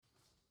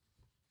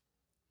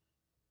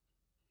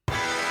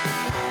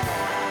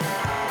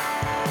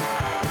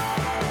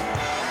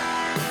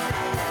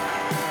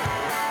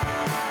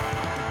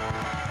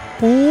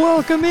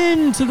Welcome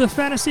into the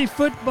Fantasy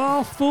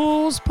Football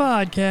Fools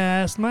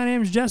podcast. My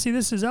name's Jesse.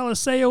 This is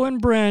Eliseo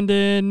and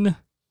Brandon.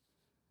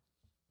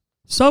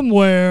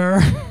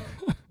 Somewhere.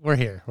 We're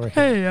here.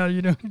 Hey, how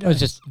you doing, guys? It was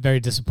just a very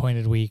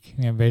disappointed week.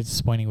 Very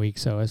disappointing week.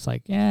 So it's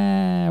like,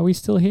 yeah, are we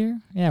still here?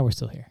 Yeah, we're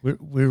still here.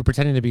 We were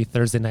pretending to be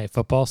Thursday Night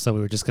Football, so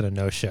we were just going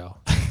to no-show.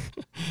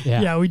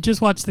 Yeah, we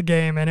just watched the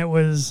game, and it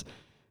was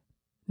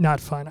not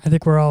fun. I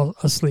think we're all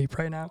asleep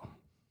right now.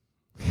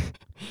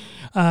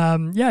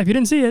 If you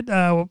didn't see it,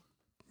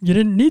 you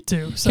didn't need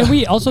to. So.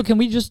 Can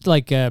we just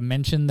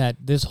mention that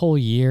this whole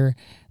year,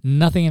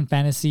 nothing in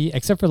fantasy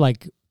except for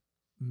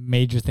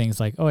major things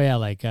Josh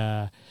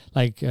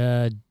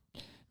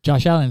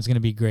Allen is going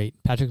to be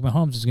great. Patrick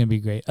Mahomes is going to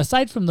be great.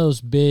 Aside from those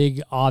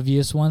big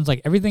obvious ones,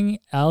 everything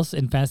else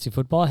in fantasy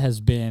football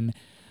has been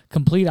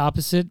complete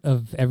opposite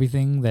of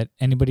everything that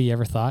anybody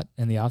ever thought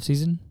in the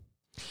offseason.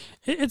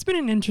 It's been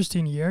an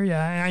interesting year,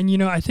 yeah.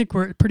 And, I think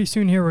we're pretty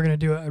soon here we're going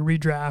to do a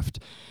redraft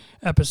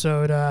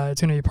episode.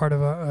 It's going to be part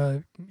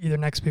of either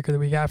next week or the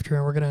week after,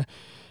 and we're going to,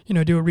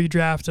 do a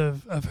redraft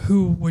of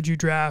who would you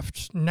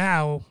draft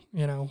now,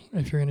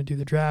 if you're going to do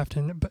the draft.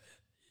 But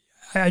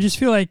I just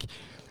feel like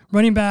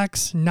running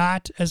backs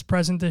not as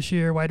present this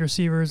year, wide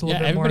receivers a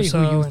little bit more so.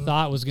 Everybody who you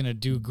thought was going to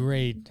do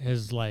great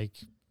has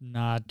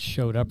not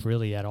showed up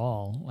really at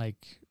all.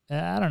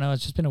 I don't know.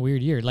 It's just been a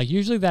weird year.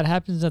 Usually that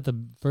happens at the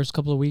first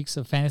couple of weeks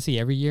of fantasy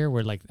every year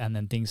where and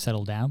then things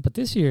settle down. But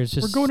this year it's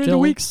just we're going into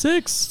week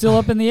 6. Still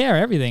up in the air.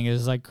 Everything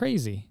is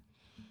crazy.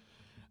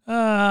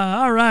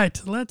 All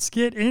right. Let's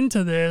get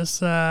into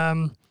this.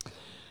 I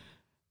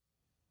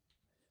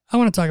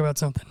want to talk about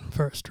something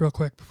first real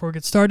quick before we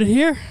get started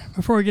here.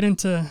 Before we get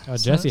into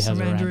Jesse some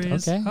has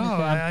injuries. A rant. Okay.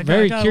 I'm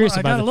very curious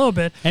about I got a little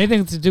bit.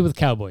 Anything to do with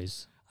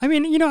Cowboys. I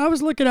mean, I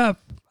was looking up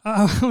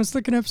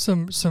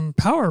some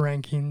power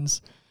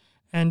rankings.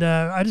 And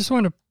I just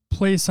want to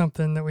play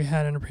something that we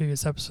had in a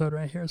previous episode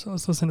right here. So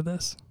let's listen to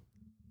this.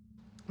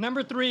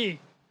 Number 3.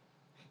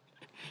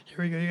 Here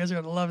we go. You guys are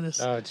going to love this.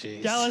 Oh,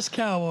 jeez. Dallas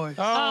Cowboys.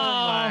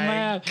 Oh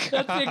man. It's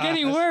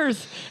getting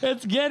worse.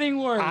 It's getting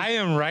worse. I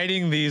am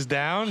writing these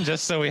down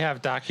just so we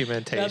have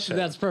documentation.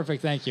 That's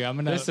perfect. Thank you.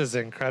 This is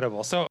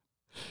incredible.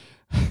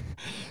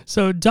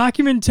 So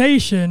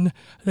documentation,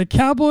 the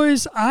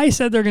Cowboys, I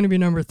said they're going to be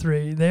number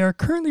 3. They are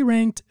currently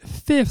ranked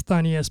 5th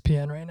on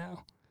ESPN right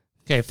now.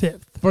 Okay,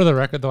 5th. For the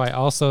record, though, I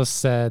also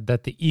said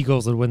that the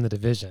Eagles would win the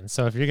division.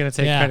 So if you're going to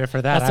take credit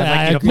for that, I'd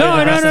like you to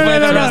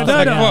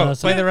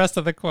play the rest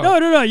of the quote.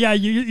 No. Yeah,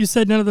 you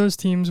said none of those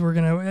teams were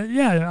going to.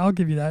 Yeah, I'll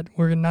give you that.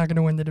 We're not going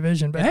to win the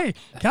division. But hey,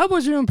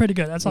 Cowboys are doing pretty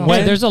good. That's all.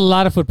 There's a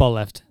lot of football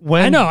left.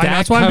 I know.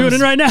 That's why I'm doing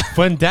it right now.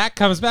 When Dak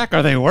comes back,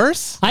 are they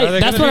worse? I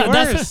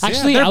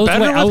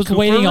was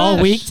waiting all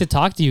week to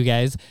talk to you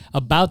guys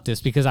about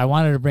this because I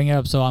wanted to bring it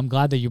up. So I'm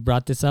glad that you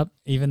brought this up,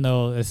 even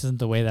though this isn't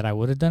the way that I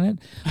would have done it.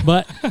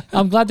 But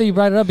I'm glad that you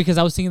brought it up because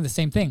I was thinking the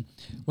same thing.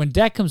 When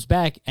Dak comes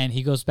back and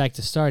he goes back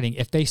to starting,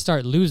 if they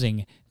start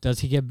losing,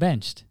 does he get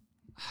benched?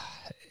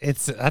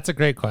 That's a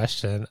great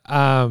question.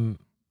 I've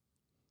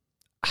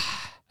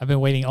been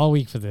waiting all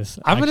week for this.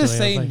 I'm going to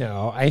say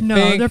no. I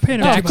think they're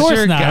paying Of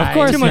course not. Of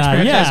course too much not.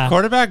 franchise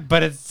quarterback,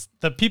 but it's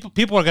the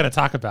people are going to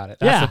talk about it.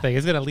 That's Yeah. the thing.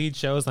 It's going to lead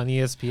shows on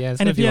ESPN.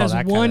 And if he has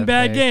one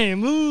bad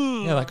game,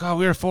 ooh. Yeah,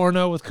 we were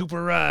 4-0 with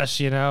Cooper Rush,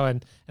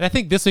 and I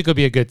think this week will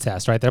be a good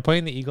test, right? They're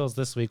playing the Eagles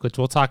this week, which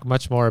we'll talk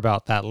much more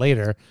about that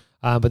later.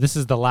 But this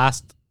is the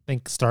last,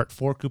 start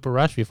for Cooper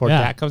Rush before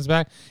Dak comes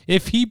back.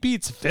 If he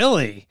beats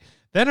Philly,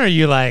 then are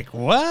you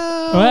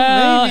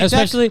well,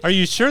 especially, are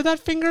you sure that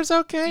finger's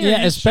okay?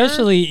 Yeah,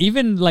 especially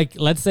even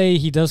let's say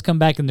he does come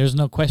back and there's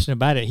no question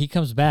about it. He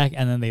comes back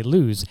and then they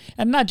lose,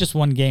 and not just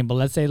one game, but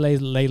let's say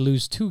they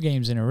lose 2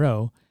 games in a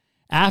row.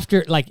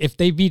 After, if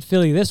they beat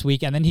Philly this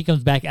week and then he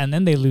comes back and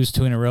then they lose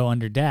 2 in a row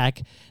under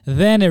Dak,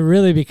 then it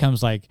really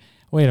becomes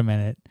wait a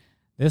minute.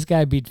 This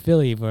guy beat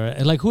Philly. Who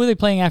are they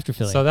playing after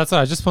Philly? So that's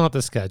why I just pulling up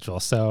the schedule.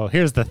 So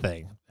here's the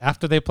thing.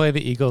 After they play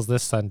the Eagles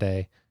this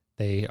Sunday,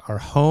 they are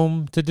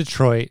home to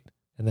Detroit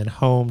and then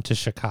home to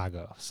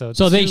Chicago. So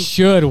they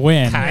should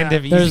win. Kind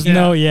of easy. There's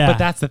But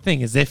that's the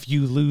thing is if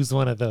you lose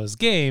one of those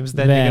games,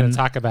 then you're going to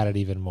talk about it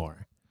even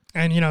more.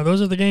 And,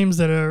 those are the games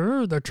that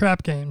they're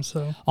trap games.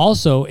 So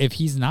also, if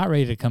he's not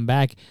ready to come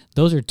back,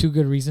 those are 2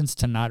 good reasons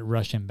to not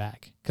rush him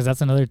back. Because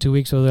that's another 2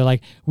 weeks where they're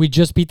we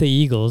just beat the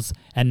Eagles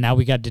and now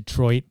we got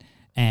Detroit.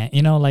 And,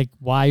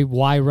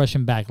 why rush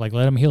him back? Let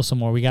him heal some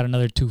more. We got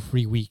another 2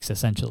 free weeks,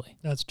 essentially.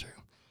 That's true.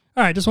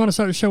 All right, just want to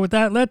start the show with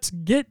that. Let's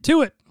get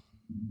to it.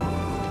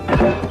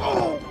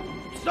 Oh,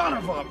 son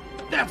of a...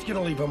 That's going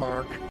to leave a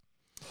mark.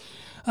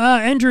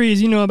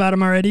 Injuries, you know about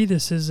them already.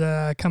 This is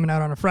coming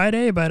out on a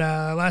Friday, but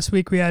last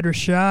week we had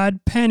Rashad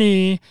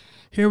Penny.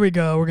 Here we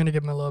go. We're going to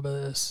give him a little bit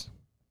of this.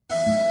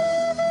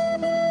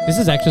 This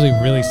is actually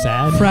really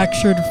sad.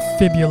 Fractured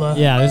fibula.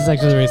 Yeah, this is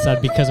actually really sad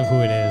because of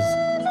who it is.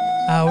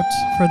 Out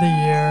for the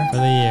year.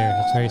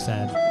 It's very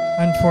sad.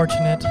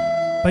 Unfortunate.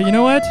 But you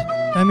know what?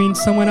 That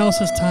means someone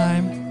else's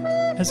time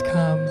has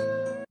come.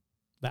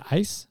 The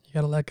ice? You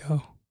got to let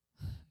go.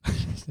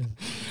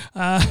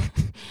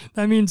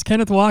 That means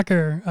Kenneth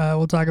Walker.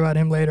 We'll talk about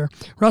him later.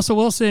 Russell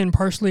Wilson,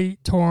 partially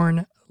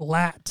torn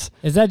lat.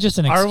 Is that just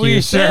an excuse? Are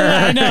we sure?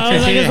 I know. I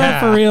was like, is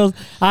that for real?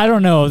 I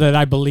don't know that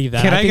I believe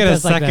that. Can I think get a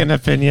that's like second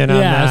that. opinion on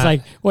that? Yeah, it's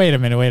like, wait a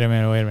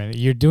minute.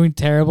 You're doing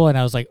terrible. And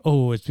I was like,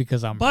 oh, it's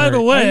because I'm By hurt.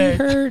 the way- Are you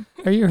hurt?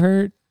 Are you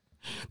hurt?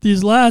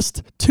 These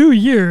last 2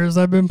 years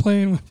I've been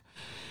playing with.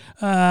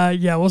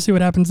 Yeah, we'll see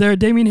what happens there.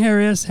 Damian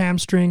Harris,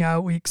 hamstring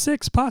out week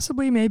 6,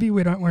 possibly, maybe.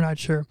 We're not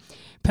sure.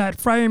 Pat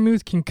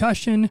Fryermuth,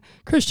 concussion.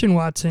 Christian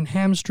Watson,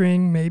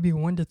 hamstring, maybe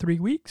 1 to 3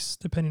 weeks,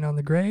 depending on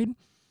the grade.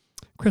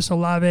 Chris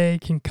Olave,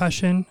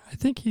 concussion. I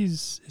think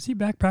is he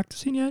back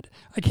practicing yet?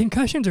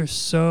 Concussions are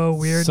so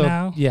weird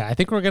now. Yeah, I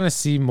think we're going to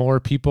see more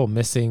people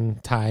missing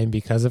time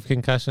because of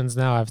concussions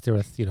now after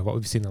with what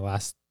we've seen the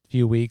last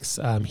few weeks.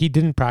 He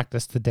didn't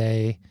practice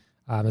today.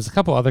 There's a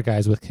couple other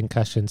guys with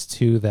concussions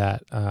too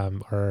that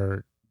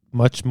are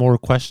much more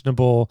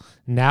questionable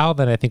now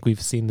than I think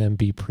we've seen them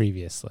be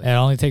previously. It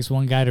only takes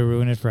one guy to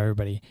ruin it for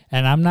everybody.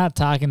 And I'm not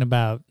talking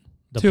about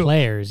the 2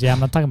 players. Yeah, I'm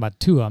not talking about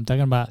 2. I'm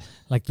talking about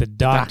like the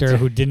doctor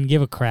who didn't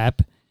give a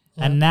crap.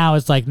 Yeah. And now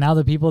it's like now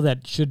the people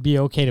that should be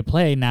okay to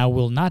play now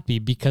will not be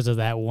because of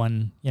that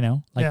one, Yeah.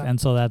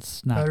 And so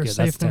that's not Better good.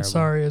 safe That's than terrible.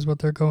 sorry is what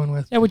they're going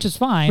with. Yeah, which is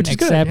fine. Which is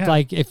good, except yeah.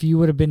 like if you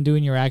would have been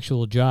doing your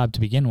actual job to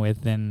begin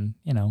with, then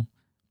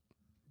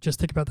Just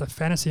think about the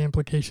fantasy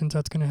implications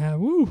that's going to have.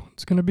 Woo,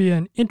 it's going to be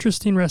an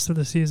interesting rest of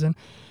the season.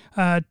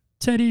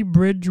 Teddy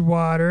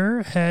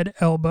Bridgewater, head,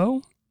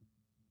 elbow.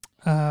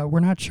 We're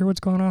not sure what's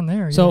going on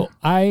there. So either.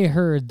 I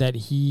heard that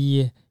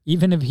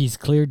even if he's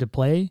cleared to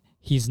play,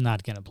 he's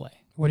not going to play.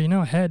 What do you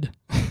know? Head.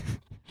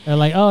 They're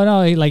like, oh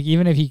no,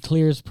 even if he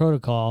clears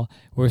protocol,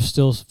 we're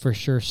still for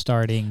sure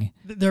starting.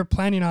 They're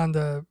planning on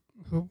the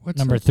what's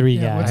Number the, 3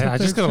 yeah, guy. what's the I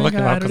just third gonna look guy?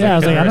 him up. Yeah, I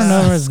was like, I don't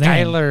know his name.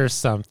 Skylar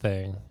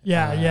something.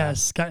 Yeah, Hold on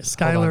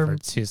Skylar for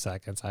 2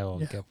 seconds. I will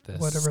get this.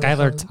 whatever the hell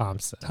Skylar is-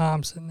 Thompson.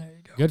 Thompson. There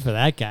you go. Good for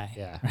that guy.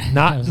 Yeah, I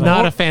not was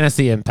not like- a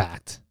fantasy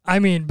impact. I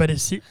mean, but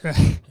is it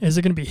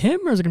going to be him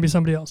or is it going to be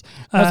somebody else?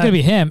 That's going to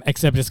be him,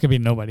 except it's going to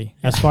be nobody.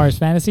 As far as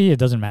fantasy, it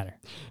doesn't matter.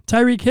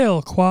 Tyreek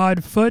Hill,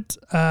 quad foot.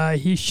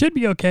 He should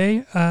be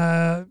okay,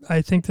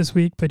 I think, this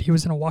week, but he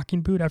was in a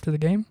walking boot after the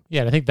game.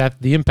 Yeah, and I think that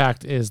the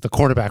impact is the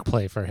quarterback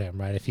play for him,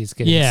 right? If he's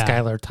getting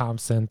Skylar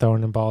Thompson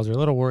throwing him balls, you're a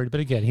little worried. But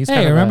again, he's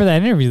Hey, remember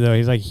that interview, though?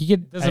 He's like, he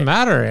could. Doesn't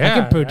matter. Yeah, I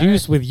can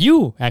produce with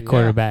you at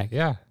quarterback.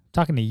 Yeah.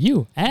 Talking to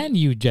you and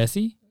you,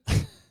 Jesse.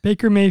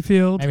 Baker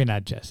Mayfield. Maybe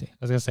not Jesse. I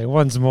was going to say,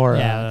 one's more,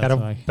 Yeah, got a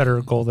that's like-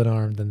 better golden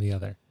arm than the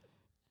other.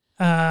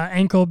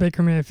 Ankle,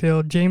 Baker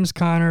Mayfield. James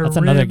Conner. That's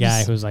another ribs.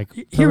 guy who's like,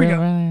 Here we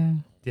go.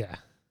 Yeah.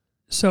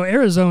 So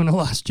Arizona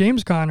lost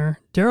James Conner,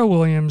 Darrell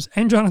Williams,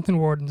 and Jonathan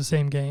Ward in the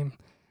same game.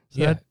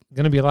 So Yeah. that,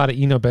 Going to be a lot of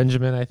Eno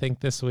Benjamin, I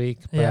think, this week.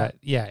 But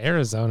Yeah.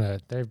 Arizona,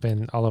 they've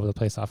been all over the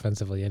place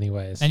offensively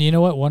anyways. And you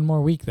know what? One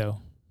more week, though.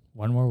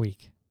 One more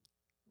week.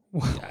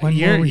 one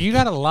more week. You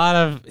got a lot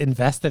of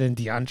invested in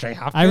DeAndre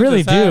Hopkins. I really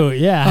Is that- do.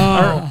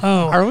 Yeah.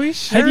 Are we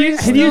sure? Have you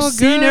he's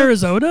seen good?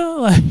 Arizona?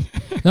 Like,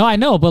 No, I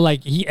know, but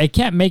like I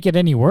can't make it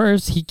any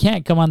worse. He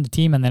can't come on the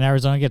team and then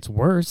Arizona gets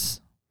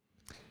worse.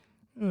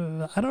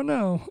 I don't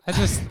know.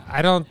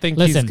 I don't think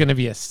he's Listen. going to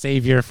be a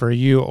savior for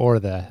you or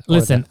the.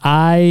 Listen,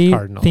 I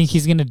Cardinals. think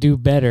he's going to do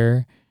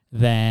better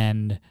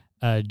than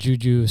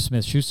Juju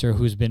Smith-Schuster,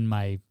 who's been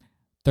my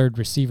third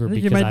receiver. I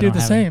think because you might do don't the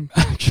have same.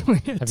 Actually,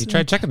 Have you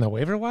tried checking the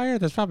waiver wire?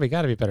 There's probably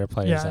got to be better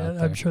players out Yeah,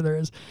 there. I'm sure there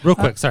is. Real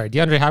quick, sorry.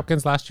 DeAndre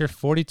Hopkins last year,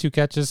 42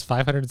 catches,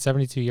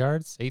 572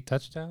 yards, 8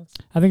 touchdowns.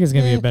 I think it's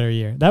going to be a better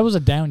year. That was a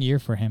down year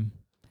for him.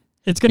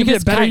 It's going to be a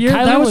Because better year.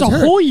 Kyler That was a was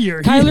hurt. whole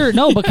year. Kyler,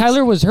 no, but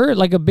Kyler was hurt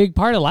like a big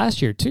part of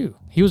last year too.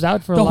 He was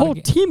out for the a lot whole of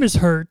games. team is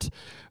hurt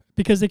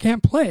because they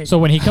can't play. So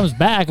when he comes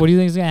back, what do you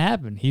think is going to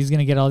happen? He's going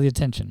to get all the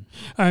attention.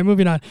 All right,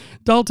 moving on.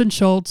 Dalton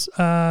Schultz,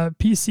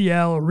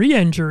 PCL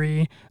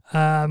re-injury.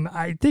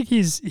 I think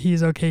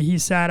he's okay. He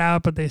sat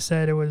out, but they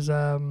said it was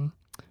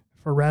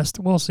for rest.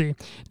 We'll see.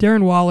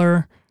 Darren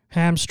Waller,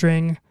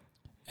 hamstring.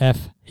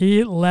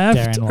 He left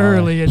Darren Waller.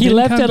 early. And He didn't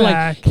left come at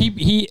back. like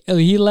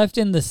he left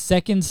in the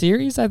second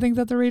series, I think,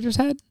 that the Raiders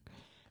had.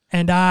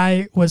 And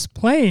I was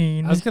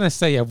playing. I was going to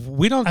say,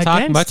 we don't talk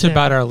Against much him.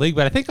 about our league,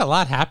 but I think a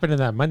lot happened in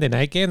that Monday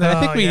night game that I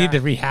think we need to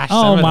rehash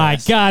some Oh of my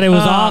this. God, it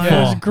was awful.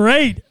 It was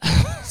great.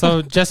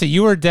 So, Jesse,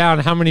 you were down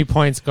how many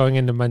points going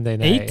into Monday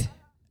night? 8?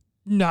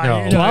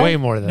 No, way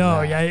more than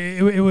that. Yeah,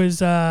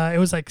 it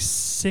was like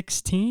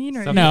 16 or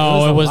Something-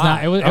 No, it was a not.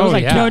 lot. It was Oh,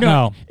 like yeah.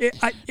 no.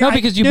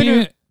 Because you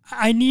beat.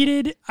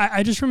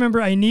 I just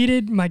remember I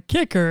needed my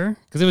kicker.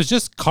 Because it was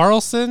just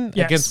Carlson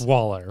Yes. against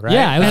Waller, right?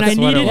 Yeah, it was And I That's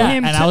what it needed was.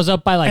 him and to- I was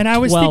up by like and I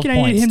was 12 thinking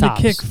I needed him points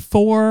to kick tops.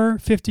 4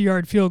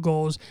 50-yard field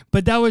goals,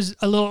 but that was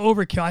a little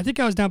overkill. I think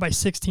I was down by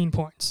 16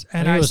 points.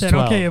 And think it I was said,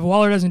 12. okay, if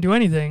Waller doesn't do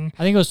anything,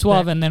 I think it was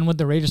 12, and then when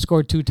the Raiders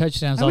scored 2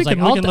 touchdowns, And I we was like,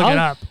 can look it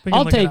up. We can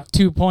I'll look it take up.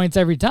 2 points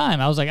every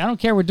time. I was like, I don't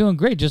care, we're doing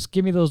great. Just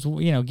give me those,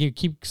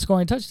 keep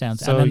scoring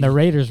touchdowns. So and then the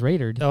Raiders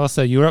raided.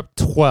 Also, you were up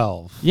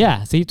 12.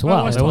 Yeah, see,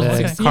 12. was It wasn't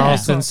 12. 16.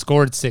 Carlson Yeah.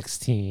 scored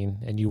 16,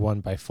 and you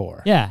won by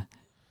 4. Yeah.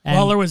 And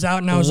Waller was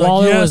out, and I was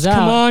Waller like, yes, was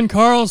come out. on,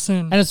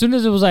 Carlson. And as soon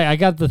as it was like, I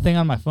got the thing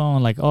on my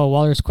phone, like, oh,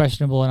 Waller's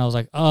questionable. And I was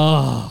like,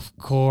 oh, of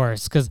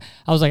course. Because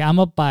I was like, I'm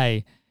up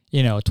by,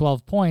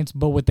 12 points.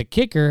 But with the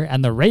kicker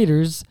and the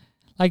Raiders,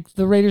 like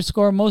the Raiders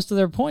score most of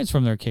their points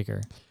from their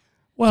kicker.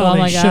 Well, so they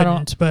like,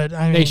 shouldn't, but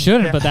I mean, they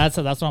shouldn't, yeah. but that's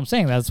what I'm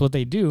saying. That's what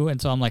they do. And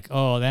so I'm like,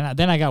 oh,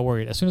 then I got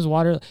worried. As soon as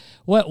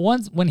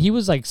when he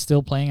was like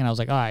still playing, and I was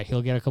like, all right,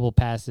 he'll get a couple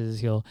passes,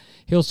 he'll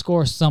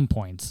score some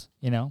points,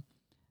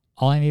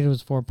 All I needed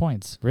was 4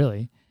 points,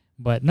 really.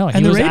 But no,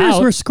 and the Raiders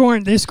were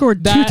scoring. They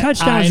scored 2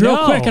 touchdowns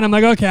real quick, and I'm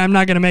like, okay, I'm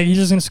not going to make it. He's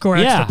just going to score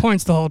extra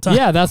points the whole time.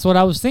 Yeah, that's what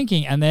I was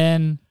thinking. And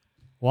then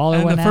Waller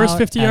and went the first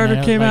out,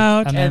 50-yarder came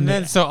out. And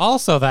then so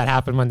also that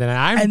happened Monday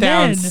night. I'm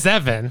down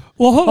 7.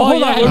 Well,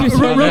 hold on.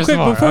 Real quick,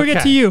 more. before we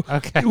get to you,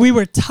 Okay. we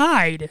were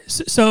tied.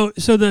 So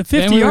the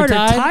 50-yarder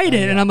tied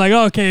it, and I'm like,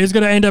 oh, okay, it's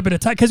going to end up in a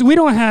tie. Because we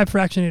don't have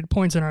fractionated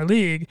points in our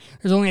league.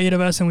 There's only 8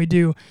 of us, and we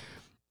do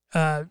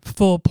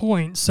full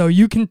points. So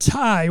you can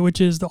tie, which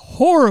is the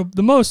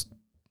most,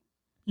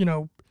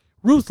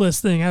 ruthless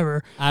thing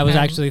ever. I was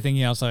actually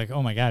thinking, I was like,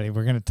 oh my God,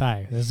 we're going to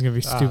tie. This is going to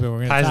be stupid. We're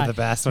going to tie. Ties are the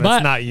best when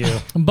it's not you.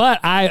 But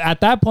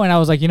at that point, I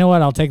was like, you know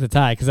what? I'll take the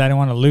tie because I didn't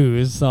want to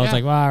lose. So I was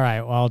like, well, all right,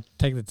 well, I'll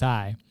take the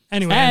tie.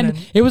 Anyway. And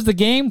it was the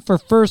game for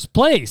first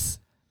place.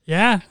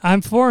 Yeah,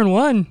 I'm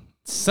 4-1.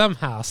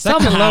 Somehow.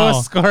 Second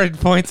lowest scored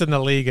points in the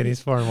league, and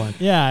he's 4-1.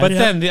 Yeah. But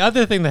then the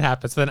other thing that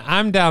happens, then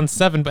I'm down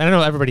 7. But I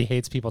know everybody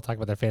hates people talking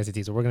about their fantasy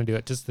teams, so we're going to do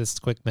it just this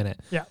quick minute.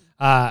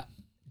 Yeah.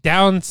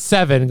 Down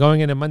 7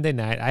 going into Monday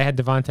night. I had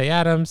Devontae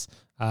Adams.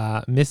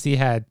 Missy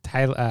had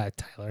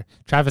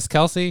Travis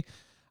Kelce.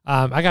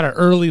 I got an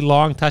early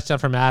long touchdown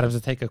from Adams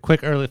to take a quick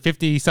early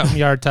 50-something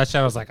yard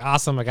touchdown. I was like,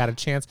 awesome, I got a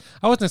chance.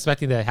 I wasn't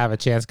expecting to have a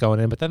chance going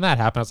in, but then that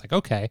happened. I was like,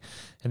 okay.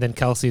 And then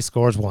Kelce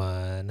scores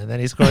 1, and then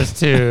he scores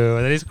 2,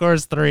 and then he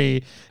scores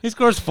 3. He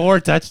scores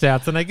 4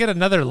 touchdowns, and I get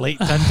another late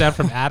touchdown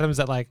from Adams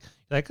that like,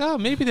 oh,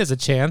 maybe there's a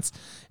chance.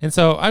 And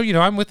so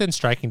I'm within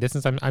striking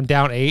distance. I'm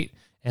down 8.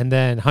 And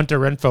then Hunter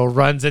Renfrow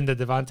runs into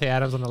Devontae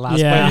Adams on the last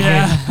play.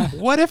 Yeah.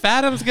 What if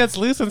Adams gets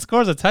loose and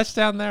scores a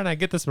touchdown there and I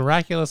get this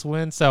miraculous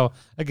win? So,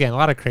 again, a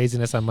lot of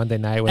craziness on Monday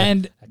night with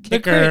a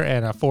kicker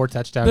and a 4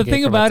 touchdown game. The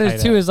thing about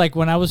it, too, is like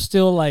when I was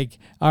still like,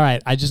 all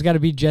right, I just got to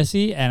beat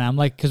Jesse. And I'm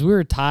like, because we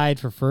were tied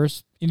for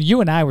first.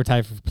 You and I were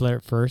tied for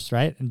first,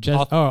 right? And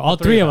just all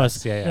three of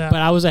us. Yeah.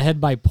 But I was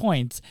ahead by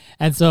points.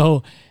 And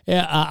so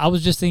I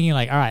was just thinking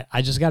like, all right,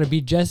 I just got to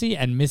beat Jesse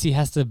and Missy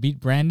has to beat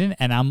Brandon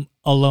and I'm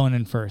alone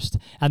in first.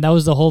 And that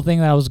was the whole thing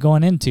that I was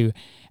going into.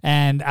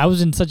 And I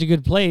was in such a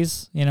good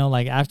place,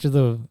 like after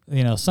the,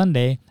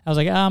 Sunday, I was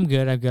like, oh, I'm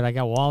good. I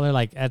got Waller.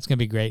 Like, that's going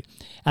to be great.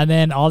 And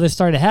then all this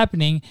started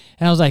happening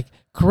and I was like,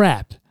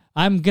 crap.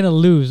 I'm going to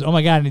lose. Oh,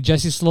 my God. And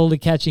Jesse's slowly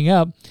catching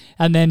up.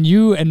 And then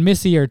you and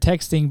Missy are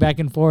texting back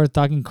and forth,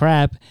 talking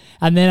crap.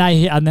 And then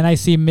I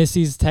see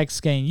Missy's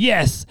text saying,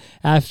 yes,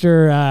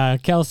 after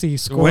Kelce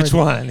scored. Which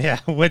one? Yeah.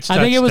 Which I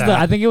think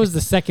it was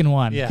the second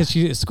one. Yeah. Because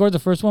she scored the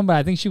first one, but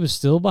I think she was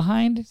still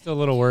behind. Still a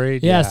little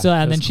worried. Yeah.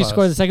 And then she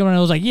scored the second one. And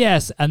I was like,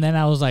 yes. And then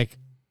I was like,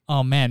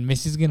 oh, man,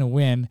 Missy's going to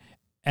win.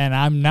 And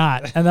I'm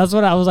not. And that's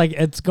what I was like.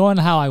 It's going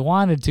how I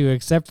wanted to,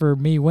 except for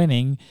me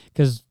winning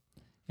because,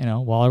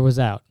 Waller was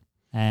out.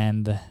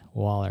 And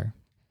Waller.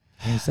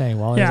 You say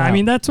Waller's out. I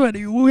mean, that's what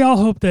we all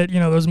hope that,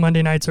 those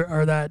Monday nights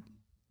are that,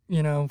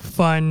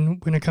 fun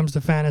when it comes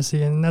to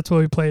fantasy. And that's what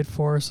we played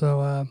for.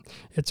 So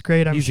it's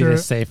great. I'm Easy sure. to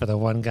say for the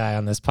one guy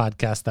on this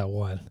podcast that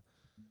won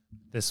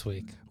this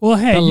week. Well,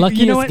 hey, the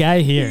luckiest you know what? guy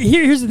here.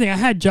 Here's the thing. I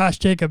had Josh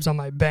Jacobs on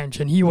my bench,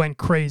 and he went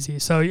crazy.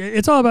 So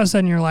it's all about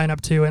setting your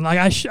lineup, too. And,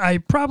 like, I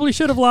probably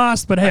should have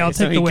lost, but, hey, I'll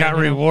take the win. He got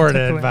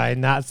rewarded by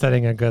not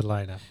setting a good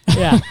lineup.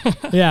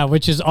 Yeah,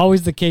 which is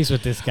always the case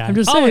with this guy. I'm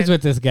just always saying.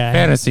 with this guy.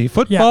 Fantasy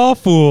football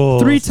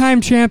fools.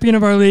 3-time champion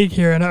of our league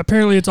here, and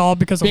apparently it's all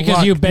because of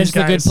luck, you bench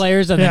the good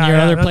players, and then your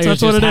other players that's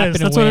just what it happen is.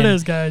 to That's win. what it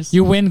is, guys.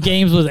 You win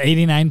games with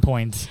 89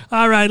 points.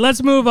 All right,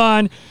 let's move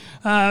on.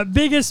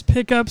 Biggest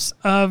pickups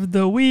of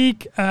the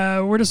week.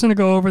 We're just going to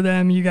go over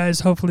them. You guys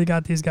hopefully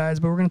got these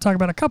guys, but we're going to talk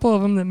about a couple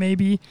of them that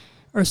maybe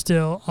are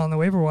still on the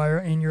waiver wire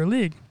in your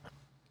league.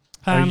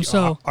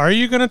 Are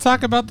you going to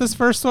talk about this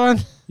first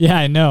one? Yeah,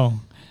 I know.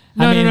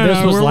 No,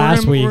 this was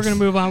last week. We're going to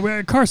move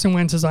on. Carson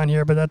Wentz is on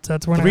here, but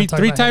that's we're not going to talk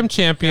about. 3-time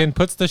champion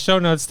puts the show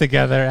notes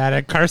together.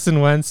 Added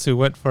Carson Wentz, who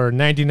went for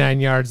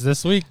 99 yards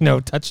this week, no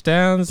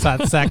touchdowns,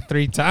 got sacked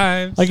 3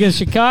 times Against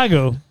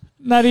Chicago.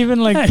 Not even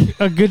like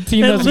a good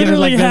team. It that's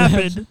literally gonna,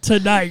 happened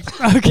tonight.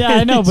 Okay. Yeah,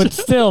 I know, but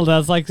still,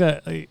 that's like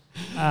the.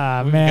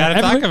 Man, we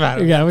gotta talk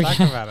about it. Yeah, we gotta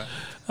talk about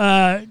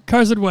it.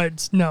 Carson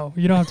Wentz. No,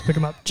 you don't have to pick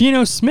him up.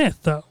 Geno Smith,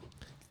 though.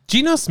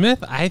 Geno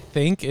Smith, I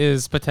think,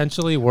 is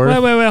potentially worth.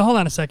 Wait. Hold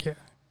on a sec here.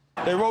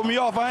 They wrote me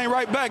off. I ain't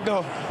right back,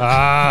 though.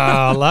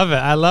 I love it.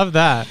 I love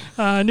that.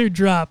 New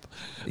drop.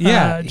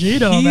 Yeah,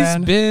 Geno, he's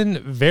man. been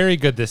very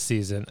good this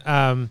season.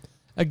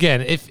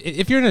 Again,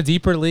 if you're in a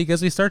deeper league,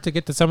 as we start to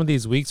get to some of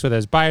these weeks where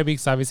there's bye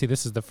weeks, obviously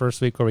this is the first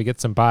week where we get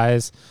some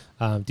buys.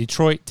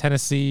 Detroit,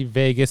 Tennessee,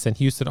 Vegas, and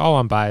Houston all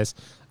on buys.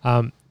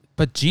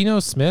 But Geno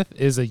Smith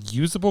is a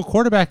usable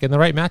quarterback in the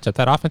right matchup.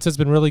 That offense has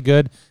been really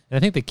good. And I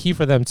think the key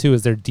for them, too,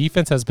 is their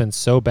defense has been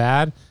so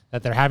bad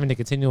that they're having to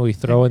continually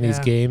throw in these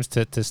games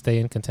to stay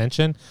in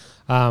contention.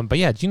 But,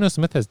 yeah, Geno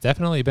Smith has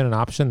definitely been an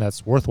option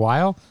that's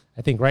worthwhile.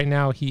 I think right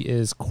now he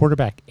is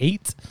quarterback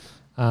 8,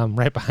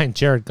 right behind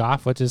Jared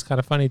Goff, which is kind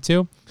of funny,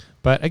 too.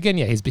 But again,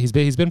 yeah, he's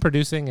been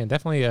producing and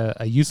definitely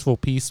a useful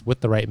piece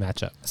with the right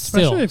matchup.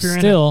 Especially if you're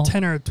in a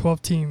 10 or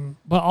 12 team.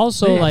 But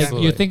also, like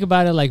Absolutely. you think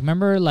about it, like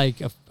remember, like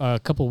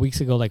a couple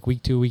weeks ago, like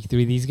week 2, week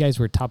 3, these guys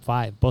were top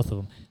 5, both of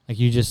them. Like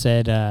you just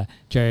said,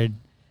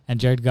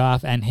 Jared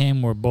Goff and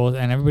him were both,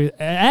 and everybody,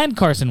 and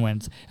Carson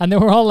Wentz, and they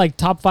were all like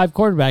top 5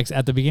 quarterbacks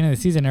at the beginning of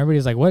the season.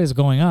 Everybody's like, "What is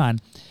going on?"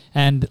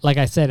 And like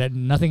I said,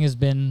 nothing has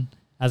been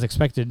as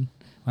expected.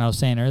 When I was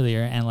saying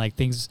earlier, and like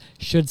things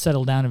should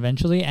settle down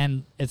eventually,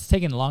 and it's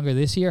taken longer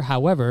this year.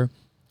 However,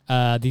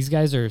 these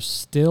guys are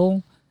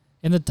still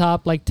in the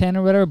top like 10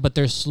 or whatever, but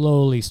they're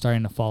slowly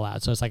starting to fall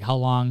out. So it's like, how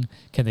long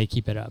can they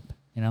keep it up?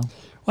 You know?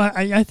 Well,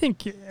 I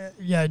think,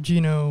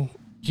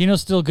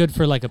 Geno's still good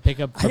for like a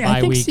pickup for bye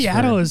I think weeks.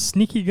 Seattle is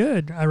sneaky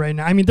good right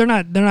now. I mean, they're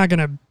not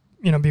gonna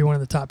be one of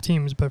the top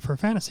teams, but for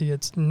fantasy,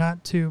 it's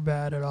not too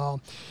bad at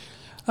all.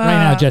 Right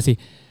now, Jesse.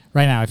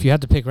 Right now, if you had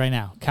to pick right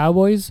now,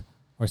 Cowboys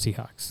or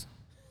Seahawks?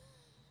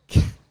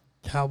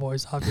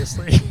 Cowboys,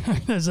 obviously.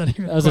 That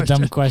was a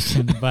dumb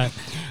question, but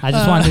I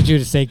just wanted you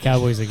to say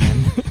Cowboys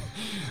again.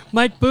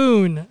 Mike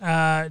Boone,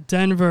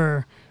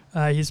 Denver.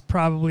 He's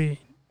probably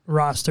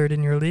rostered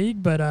in your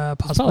league, but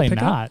possible probably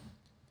pickup. not.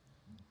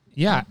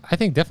 Yeah, I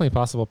think definitely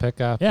possible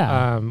pickup.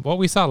 Yeah. What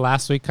we saw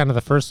last week, kind of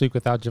the first week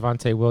without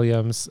Javonte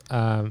Williams,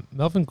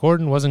 Melvin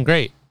Gordon wasn't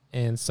great.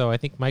 And so I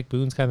think Mike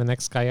Boone's kind of the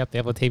next guy up. They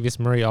have Latavius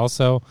Murray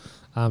also.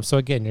 So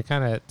again, you're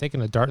kind of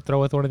taking a dart throw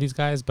with one of these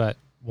guys, but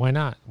why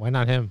not? Why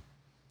not him?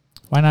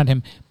 Why not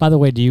him? By the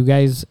way, do you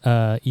guys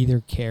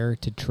either care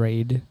to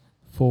trade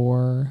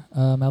for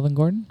Melvin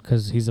Gordon?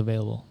 Because he's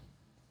available.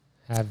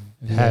 Have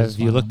guys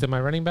you want looked him? at my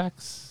running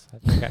backs?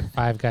 I got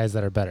 5 guys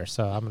that are better,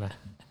 so I'm going to,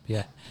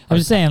 yeah. I'm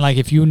just saying, like,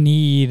 if you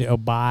need a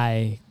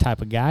buy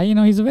type of guy,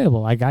 he's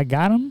available. I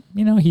got him.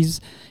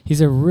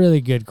 He's a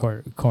really good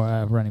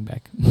running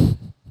back.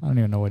 I don't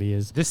even know what he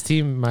is. This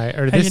team,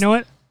 Hey, you know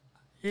what?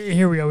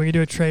 Here we go. We can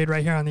do a trade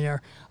right here on the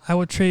air. I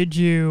will trade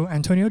you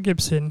Antonio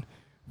Gibson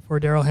for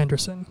Darrell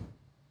Henderson.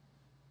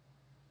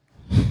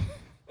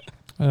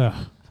 Ugh.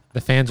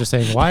 The fans are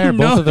saying, why are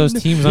both of those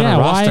teams on a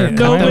roster? Cut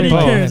Nobody them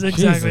both. cares.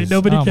 Exactly. Jesus.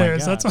 Nobody Oh my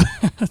cares. God.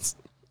 That's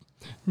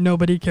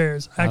nobody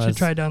cares. I actually that's-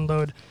 tried to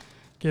unload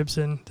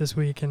Gibson this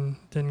week and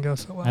didn't go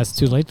so well. That's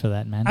too late for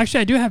that, man.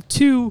 Actually, I do have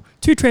two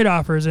trade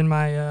offers in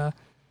my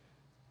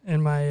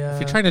If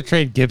you're trying to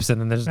trade Gibson,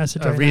 then there's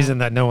message a right reason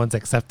that no one's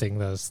accepting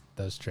those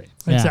trades.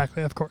 Yeah.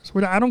 Exactly, of course.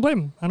 I don't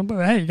blame him.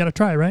 Hey, you got to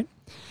try, right?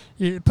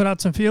 You put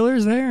out some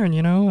feelers there,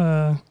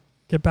 and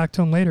get back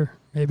to him later,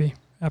 maybe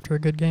after a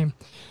good game.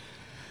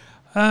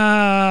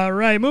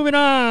 Right, moving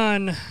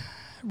on.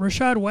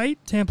 Rashad White,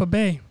 Tampa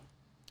Bay.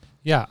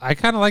 Yeah, I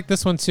kind of like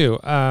this one too.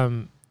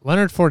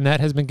 Leonard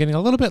Fournette has been getting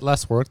a little bit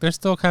less work. They're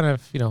still kind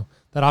of,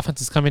 that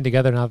offense is coming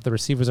together now that the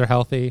receivers are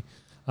healthy.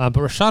 But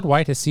Rashad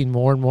White has seen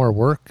more and more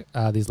work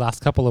these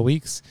last couple of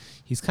weeks.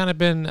 He's kind of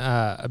been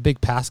a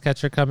big pass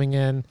catcher coming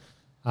in.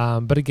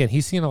 But again,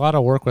 he's seen a lot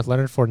of work with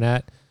Leonard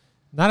Fournette.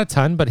 Not a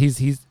ton, but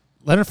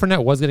Leonard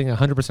Fournette was getting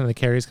 100% of the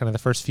carries kind of the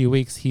first few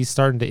weeks. He's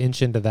starting to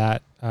inch into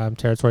that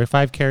territory.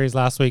 5 carries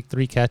last week,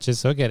 3 catches.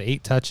 So again,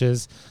 8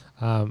 touches.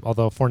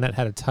 Although Fournette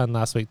had a ton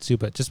last week too,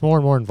 but just more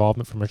and more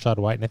involvement from Rashad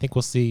White. And I think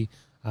we'll see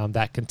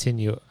that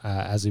continue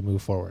as we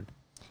move forward.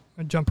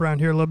 I'll jump around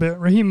here a little bit.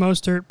 Raheem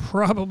Mostert,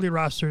 probably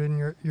rostered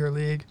in your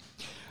league.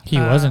 He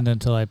wasn't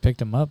until I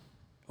picked him up.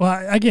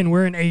 Well, again,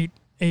 we're an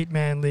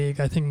eight-man league.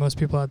 I think most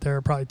people out there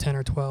are probably 10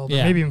 or 12, or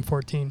maybe even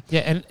 14.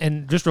 Yeah,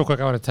 and just real quick,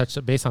 I want to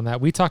touch base on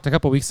that. We talked a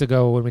couple weeks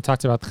ago when we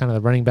talked about kind of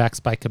the running backs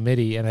by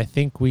committee, and I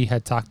think we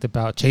had talked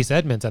about Chase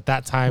Edmonds at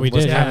that time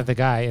was kind of the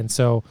guy. And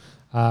so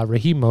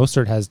Raheem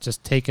Mostert has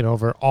just taken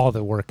over all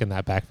the work in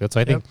that backfield. So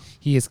I think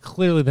he is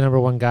clearly the number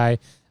 1 guy.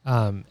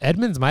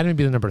 Edmonds might even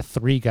be the number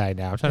 3 guy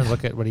now. I'm trying to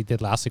look at what he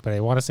did last week, but I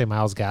want to say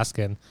Myles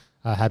Gaskin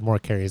had more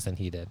carries than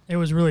he did. It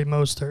was really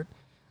Mostert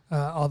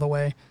all the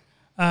way.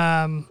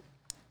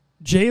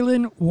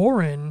 Jalen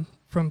Warren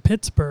from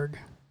Pittsburgh,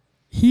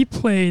 he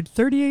played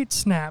 38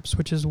 snaps,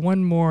 which is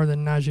 1 more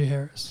than Najee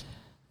Harris.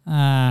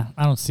 I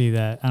don't see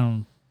that.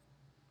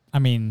 I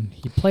mean,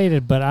 he played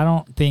it, but I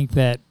don't think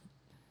that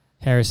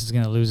Harris is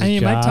going to lose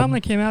his job. Mike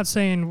Tomlin came out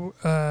saying,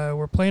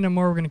 we're playing him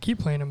more, we're going to keep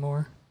playing him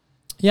more.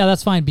 Yeah,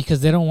 that's fine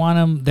because they don't want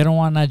him. They don't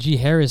want Najee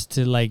Harris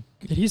to like.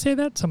 Did he say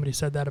that? Somebody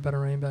said that about a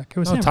running back. It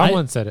was No, him.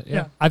 Tomlin said it.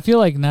 Yeah. I feel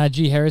like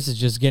Najee Harris is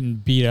just getting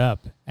beat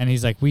up, And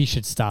he's like, we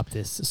should stop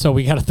this. So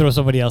we got to throw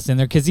somebody else in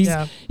there because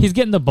he's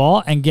getting the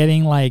ball and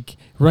getting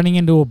running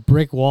into a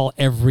brick wall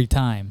every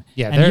time.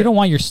 Yeah, and you don't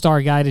want your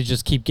star guy to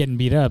just keep getting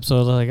beat up.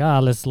 So they're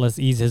like, let's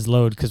ease his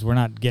load because we're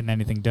not getting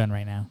anything done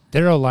right now.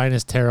 Their O-line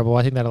is terrible.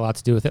 I think that had a lot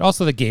to do with it.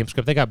 Also, the game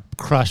script. They got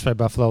crushed by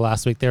Buffalo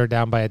last week. They were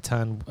down by a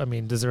ton. I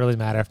mean, does it really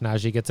matter if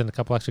Najee gets in a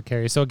couple extra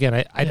carries? So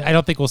again, I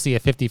don't think we'll see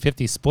a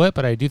 50-50 split,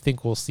 but I do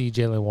think we'll see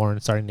Jaylen Warren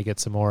starting to get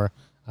some more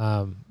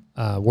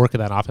work in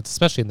that offense,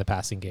 especially in the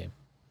passing game.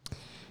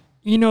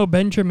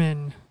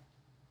 Benjamin,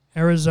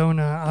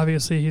 Arizona,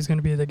 obviously he's going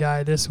to be the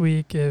guy this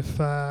week if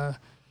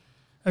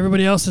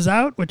everybody else is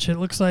out, which it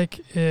looks like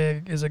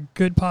is a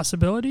good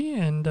possibility,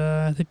 and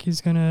I think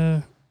he's going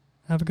to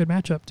have a good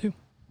matchup too.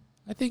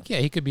 I think,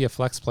 he could be a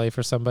flex play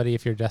for somebody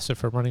if you're desperate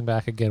for running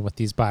back again with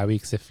these bye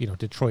weeks. If,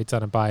 Detroit's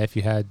on a bye, if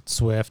you had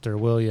Swift or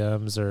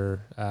Williams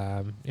or,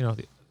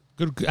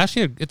 good.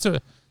 Actually, it's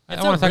a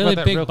really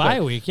big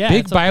bye week. Yeah,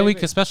 big bye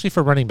week, especially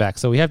for running back.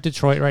 So we have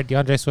Detroit, right?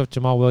 DeAndre Swift,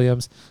 Jamal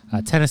Williams,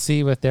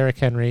 Tennessee with Derrick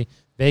Henry,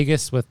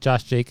 Vegas with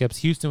Josh Jacobs,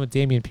 Houston with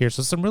Dameon Pierce.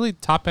 So some really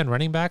top-end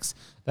running backs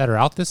that are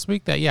out this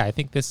week that, I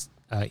think this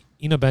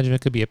Benjamin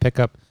could be a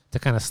pickup to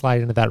kind of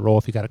slide into that role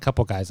if you got a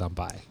couple guys on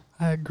bye.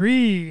 I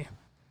agree.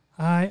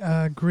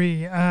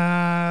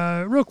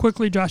 Real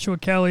quickly, Joshua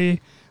Kelly,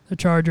 the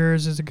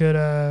Chargers, is a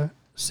good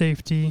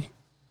safety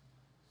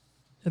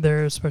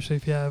there, especially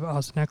if you have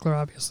Austin Eckler,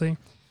 obviously.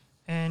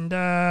 And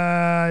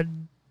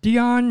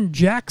Deion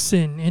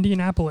Jackson,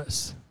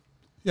 Indianapolis.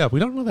 Yeah,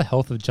 we don't know the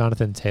health of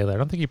Jonathan Taylor. I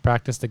don't think he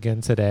practiced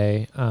again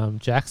today.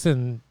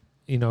 Jackson,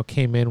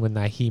 came in when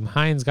Nyheim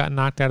Hines got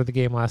knocked out of the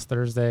game last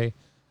Thursday.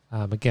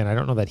 Again, I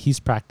don't know that he's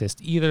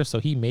practiced either, so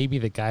he may be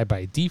the guy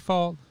by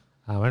default.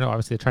 I know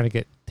obviously they're trying to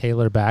get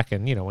Taylor back,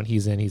 and, when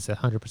he's in, he's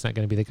 100% going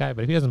to be the guy.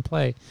 But if he doesn't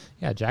play,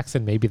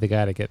 Jackson may be the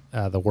guy to get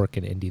the work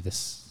in Indy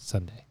this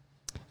Sunday.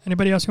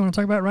 Anybody else you want to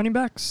talk about running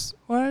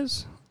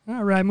backs-wise?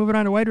 All right, moving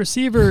on to wide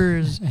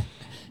receivers.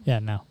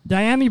 No.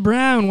 Diami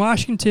Brown,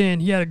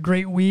 Washington. He had a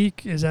great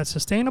week. Is that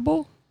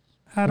sustainable?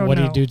 I don't know. What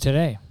did he do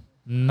today?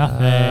 Nothing.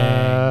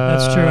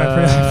 That's true.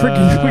 I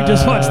forget. We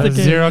just watched the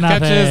game. 0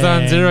 catches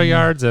on 0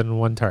 yards and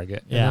 1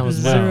 target. Yeah, and that was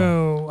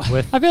 0.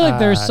 With I feel like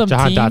there's some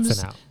Jahan teams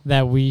Dotson out.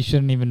 that we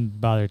shouldn't even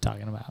bother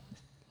talking about.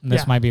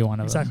 This might be one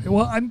of them. Exactly.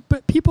 Well,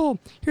 but people.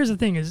 Here's the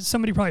thing: is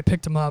somebody probably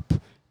picked him up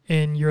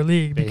in your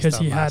league because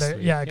he had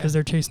because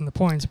they're chasing the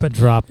points. But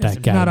drop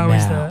that guy not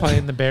always now.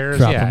 Playing the Bears,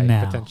 Drop him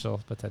now.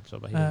 potential. But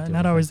he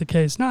not always the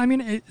case. No, I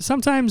mean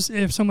sometimes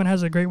if someone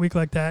has a great week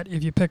like that,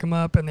 if you pick them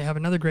up and they have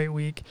another great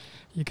week,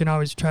 you can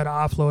always try to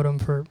offload them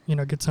for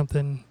get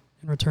something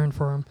in return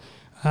for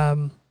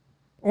them.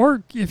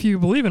 Or if you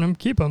believe in them,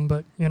 keep them.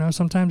 But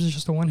sometimes it's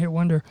just a one-hit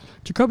wonder.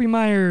 Jacoby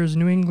Myers,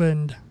 New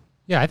England.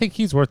 Yeah, I think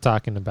he's worth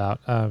talking about.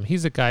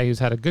 He's a guy who's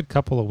had a good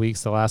couple of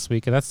weeks the last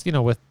week, and that's,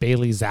 with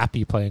Bailey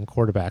Zappi playing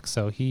quarterback.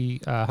 So he...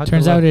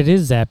 Turns out it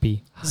is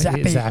Zappy.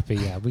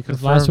 Zappy, yeah. We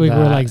confirmed last week that.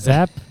 we were like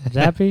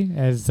Zappy?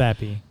 As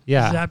Zappy.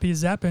 Yeah.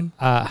 Zappy's zapping.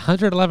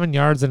 111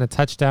 yards and a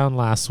touchdown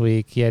last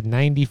week. He had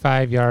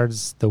 95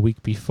 yards the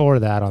week before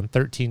that on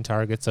 13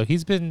 targets. So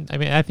he's been...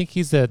 I think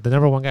he's the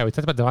number one guy. We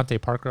talked about Devontae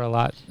Parker a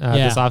lot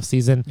this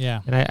offseason. Yeah.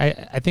 And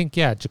I think,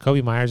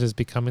 Jacoby Myers is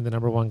becoming the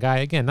number one guy.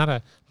 Again, not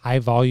a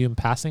high-volume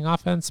passing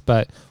offense,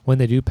 but when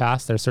they do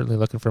pass, they're certainly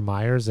looking for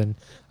Myers. And,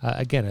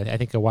 again, I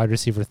think a wide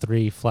receiver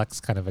 3 flex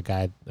kind of a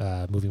guy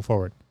moving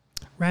forward.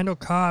 Randall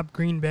Cobb,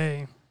 Green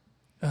Bay.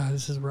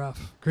 This is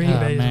rough. Green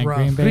Bay is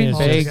rough. Green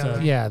Bay,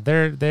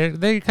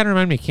 they kind of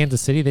remind me of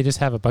Kansas City. They just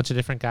have a bunch of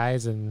different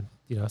guys, and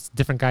it's a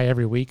different guy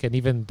every week, and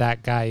even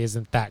that guy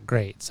isn't that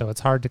great. So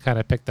it's hard to kind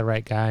of pick the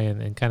right guy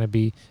and kind of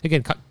be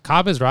again.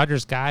 Cobb is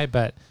Rodgers' guy,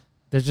 but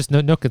there's just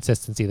no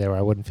consistency there where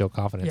I wouldn't feel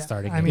confident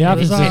starting. I mean, the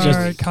offense is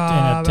just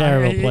Cobb, in a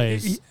terrible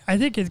place. I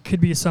think it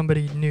could be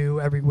somebody new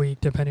every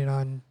week, depending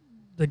on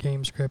the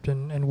game script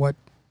and what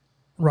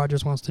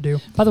Rodgers wants to do.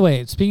 By the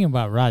way, speaking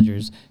about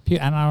Rodgers,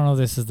 and I don't know if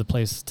this is the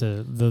place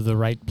to the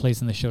right place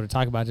in the show to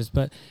talk about this,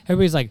 but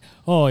everybody's like,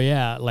 oh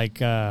yeah,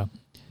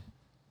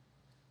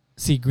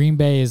 see, Green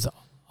Bay is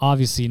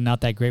obviously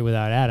not that great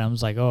without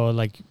Adams.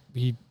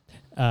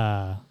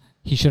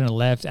 He shouldn't have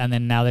left, and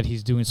then now that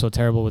he's doing so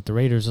terrible with the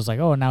Raiders, it's like,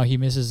 oh, now he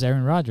misses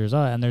Aaron Rodgers.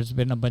 And there's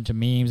been a bunch of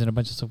memes and a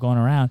bunch of stuff going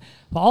around.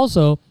 But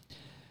also,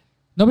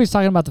 nobody's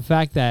talking about the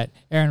fact that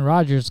Aaron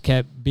Rodgers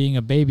kept being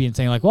a baby and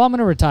saying well, I'm going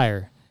to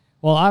retire.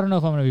 Well, I don't know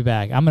if I'm going to be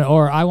back.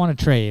 I want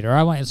to trade,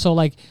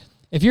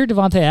 if you're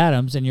Devontae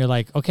Adams and you're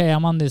like, okay,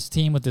 I'm on this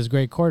team with this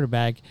great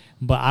quarterback,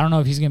 but I don't know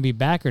if he's going to be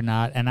back or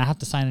not, and I have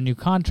to sign a new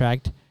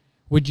contract,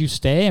 would you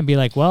stay and be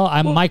like,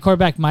 my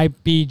quarterback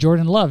might be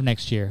Jordan Love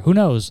next year? Who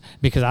knows?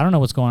 Because I don't know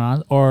what's going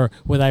on. Or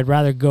would I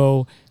rather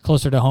go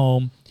closer to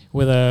home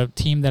with a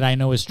team that I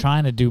know is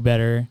trying to do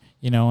better,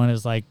 and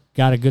is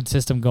got a good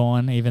system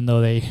going, even though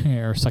they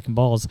are sucking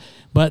balls.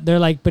 But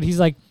he's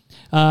like,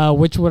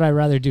 which would I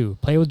rather do?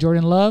 Play with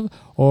Jordan Love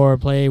or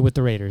play with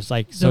the Raiders?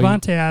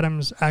 Devontae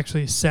Adams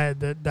actually said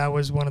that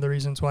was one of the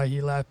reasons why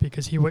he left,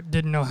 because he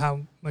didn't know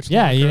how much.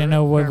 Yeah, he didn't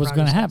know what was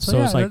going to happen.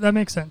 So it's that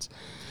makes sense.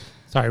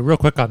 Sorry, real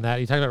quick on that.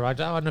 You talked about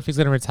Rodgers. I don't know if he's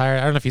going to retire.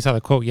 I don't know if you saw the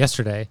quote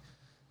yesterday.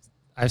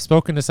 I've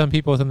spoken to some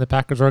people within the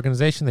Packers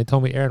organization. They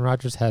told me Aaron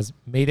Rodgers has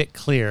made it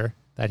clear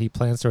that he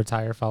plans to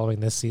retire following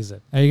this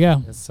season. There you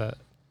go. It's There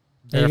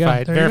you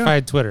go.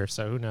 verified Twitter,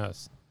 so who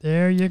knows?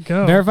 There you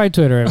go. Verified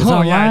Twitter. If it's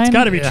online, yeah, it's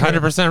got to be true.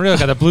 100% real.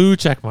 Got a blue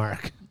check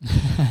mark.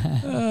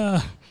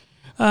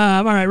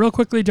 All right, real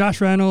quickly, Josh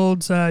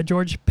Reynolds,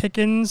 George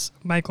Pickens,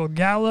 Michael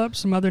Gallup,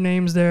 some other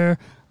names there.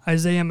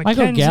 Isaiah McKenzie.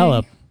 Michael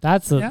Gallup.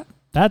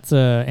 That's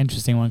a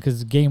interesting one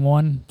because game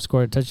 1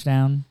 scored a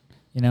touchdown.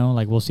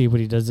 Like we'll see what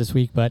he does this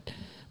week, but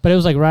it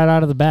was like right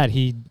out of the bat.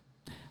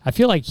 I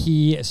feel like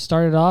he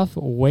started off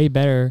way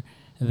better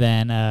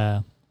than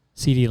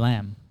CeeDee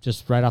Lamb.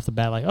 Just right off the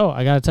bat, like, oh,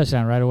 I got a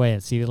touchdown right away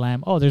at CeeDee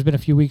Lamb. Oh, there's been a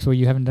few weeks where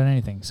you haven't done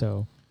anything,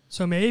 so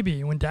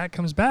maybe when Dak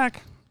comes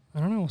back, I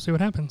don't know. We'll see what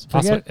happens.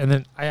 Also, and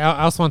then I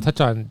also want to touch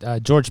on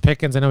George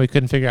Pickens. I know we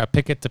couldn't figure out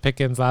Pickett to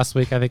Pickens last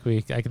week. I think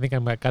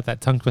I got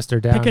that tongue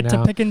twister down Pickett now.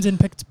 to Pickens in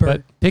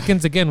Pittsburgh. But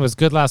Pickens again was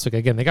good last week.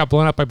 Again, they got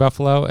blown up by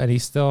Buffalo, and he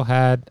still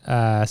had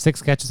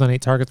 6 catches on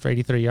 8 targets for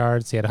 83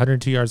 yards. He had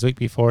 102 yards the week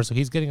before, so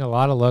he's getting a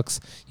lot of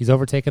looks. He's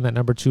overtaken that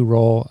number 2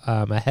 role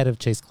ahead of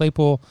Chase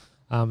Claypool.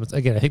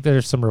 Again, I think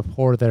there's some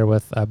rapport there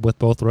with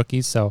both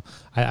rookies, so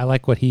I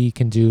like what he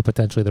can do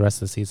potentially the rest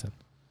of the season.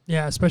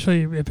 Yeah,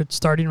 especially if it's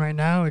starting right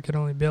now, it could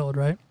only build,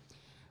 right?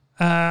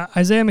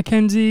 Isaiah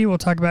McKenzie, we'll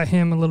talk about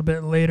him a little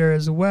bit later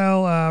as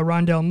well.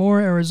 Rondell Moore,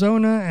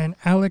 Arizona, and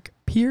Alec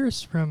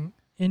Pierce from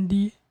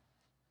Indy.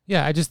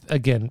 Yeah,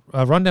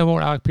 Rondell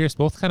Moore, Alec Pierce,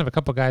 both kind of a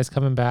couple guys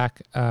coming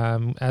back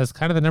as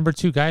kind of the number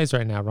 2 guys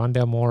right now.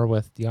 Rondell Moore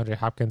with DeAndre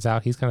Hopkins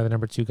out. He's kind of the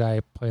number 2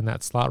 guy playing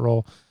that slot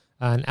role.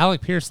 And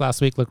Alec Pierce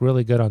last week looked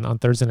really good on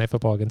Thursday Night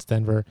Football against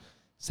Denver.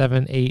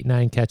 7, 8,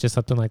 9 catches,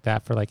 something like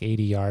that for like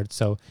 80 yards.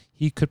 So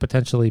he could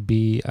potentially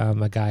be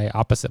a guy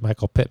opposite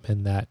Michael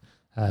Pittman that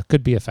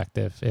could be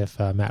effective if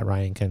Matt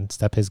Ryan can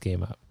step his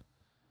game up.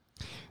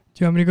 Do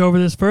you want me to go over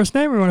this first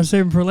name or you want to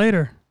save him for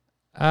later?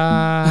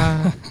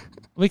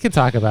 We can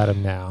talk about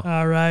him now.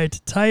 All right.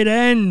 Tight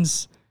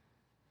ends.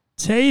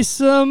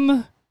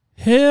 Taysom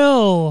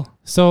Hill.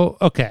 So,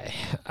 okay.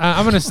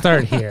 I'm going to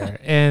start here.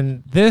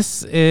 And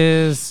this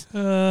is...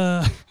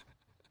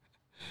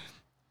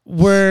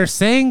 we're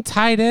saying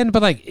tight end,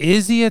 but like,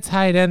 is he a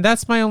tight end?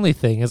 That's my only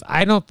thing is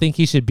I don't think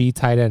he should be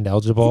tight end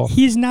eligible.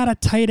 He's not a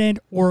tight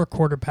end or a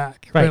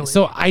quarterback. Right. Really.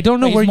 So I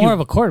don't know he's where more of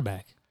a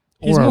quarterback.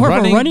 He's more of a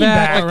running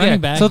back. Running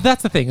back. So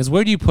that's the thing is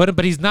where do you put him?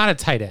 But he's not a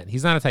tight end.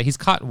 He's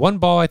caught 1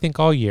 ball, I think,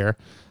 all year.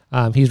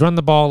 He's run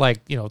the ball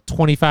like,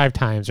 25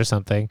 times or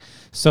something.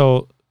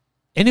 So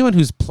anyone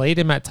who's played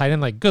him at tight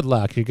end, like, good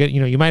luck. You're good.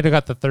 You might have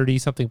got the 30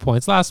 something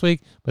points last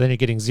week, but then you're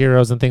getting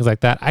zeros and things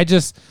like that. I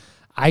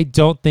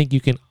don't think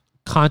you can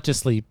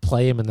consciously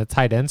play him in the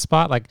tight end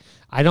spot. Like,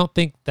 I don't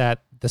think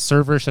that the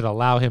server should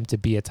allow him to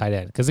be a tight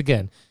end. Because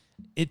again,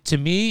 to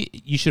me,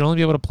 you should only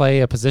be able to play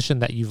a position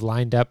that you've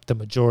lined up the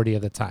majority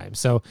of the time.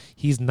 So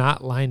he's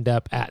not lined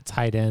up at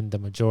tight end the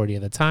majority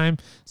of the time.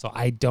 So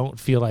I don't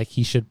feel like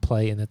he should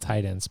play in the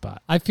tight end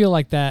spot. I feel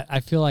like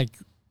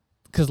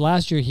because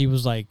last year he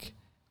was like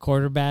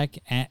quarterback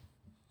and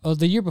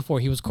the year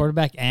before he was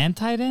quarterback and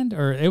tight end,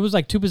 or it was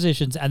like 2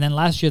 positions. And then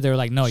last year they were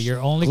like, no,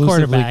 you're only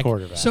quarterback.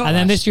 So, and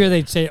then this year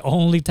they'd say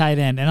only tight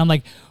end. And I'm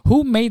like,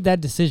 who made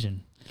that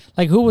decision?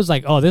 Like, who was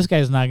like, oh, this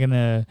guy's not going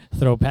to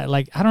throw pass?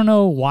 Like, I don't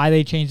know why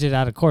they changed it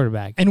out of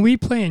quarterback. And we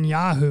play in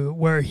Yahoo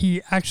where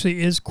he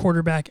actually is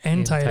quarterback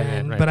and tight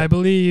end. Right. But I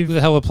believe Who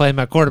the hell would play him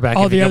at quarterback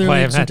all if the you other can play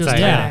him leagues are at just tight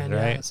tight end, end,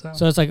 right? yeah,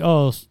 So it's like,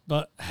 oh,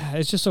 but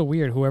it's just so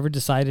weird. Whoever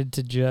decided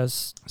to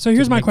just. So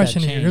here's to my make that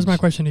question to you. Here's my change.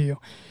 question to you.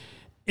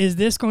 Is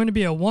this going to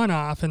be a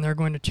one-off and they're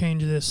going to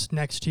change this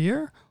next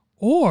year?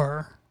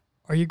 Or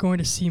are you going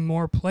to see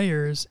more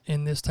players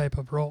in this type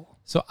of role?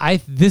 So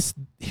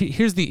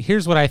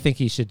here's what I think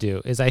he should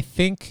do is I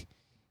think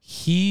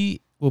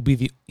he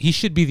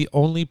should be the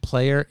only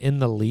player in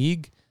the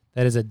league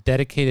that is a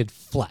dedicated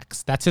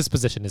flex. That's his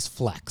position, is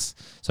flex.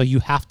 So you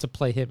have to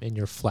play him in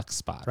your flex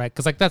spot, right?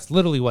 Because like that's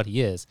literally what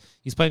he is.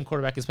 He's playing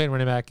quarterback, he's playing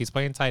running back, he's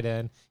playing tight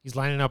end, he's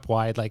lining up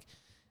wide. Like,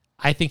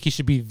 I think he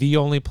should be the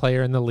only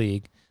player in the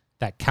league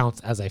that counts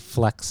as a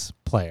flex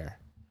player.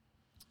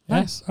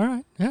 Nice. All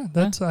right. Yeah,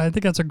 I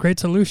think that's a great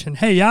solution.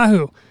 Hey,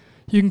 Yahoo,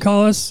 you can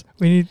call us.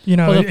 We need, if you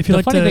like to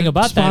the funny thing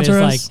about that sponsor is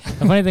us. like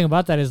the funny thing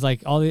about that is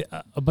like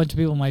a bunch of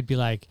people might be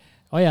like,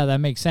 oh yeah, that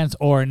makes sense,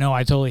 or no,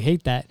 I totally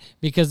hate that,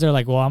 because they're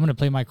like, well, I'm going to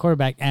play my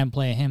quarterback and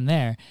play him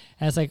there,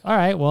 and it's like, all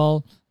right,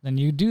 well, then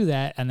you do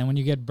that, and then when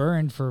you get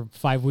burned for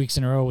 5 weeks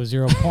in a row with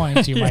 0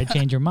 points, you might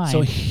change your mind.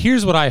 So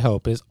here's what I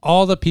hope is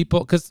all the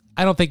people, because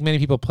I don't think many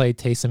people played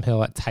Taysom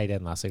Hill at tight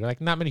end last week. Like,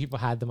 not many people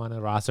had them on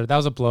the roster. That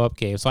was a blow-up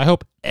game. So I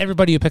hope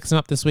everybody who picks him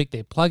up this week,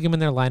 they plug him in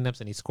their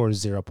lineups and he scores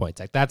 0 points.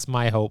 Like, that's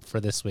my hope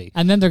for this week.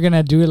 And then they're going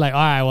to do it like, all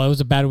right, well, it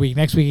was a bad week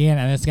next week again,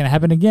 and it's going to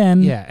happen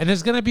again. Yeah, and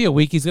there's going to be a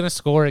week he's going to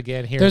score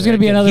again here. There's going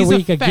to be another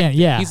week effective. again.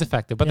 Yeah. He's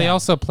effective. But Yeah. they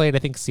also played, I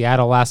think,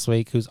 Seattle last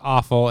week, who's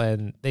awful,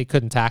 and they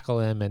couldn't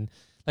tackle him. And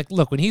like,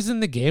 look, when he's in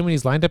the game, when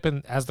he's lined up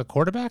as the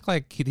quarterback,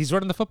 like he's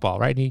running the football,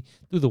 right? And he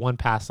threw the one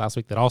pass last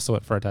week that also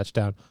went for a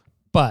touchdown.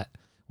 But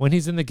when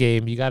he's in the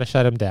game, you got to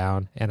shut him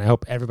down. And I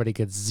hope everybody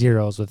gets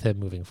zeros with him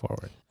moving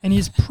forward. And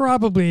he's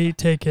probably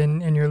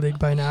taken in your league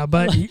by now,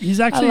 but he's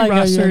actually I like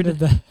how you rostered. ended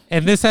that.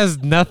 And this has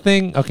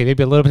nothing, okay,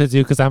 maybe a little bit to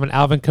do because I'm an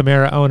Alvin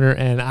Kamara owner,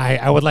 and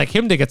I would like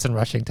him to get some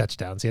rushing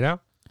touchdowns, you know?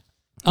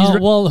 Oh,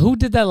 well, who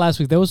did that last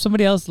week? There was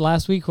somebody else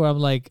last week where I'm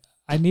like,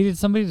 I needed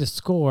somebody to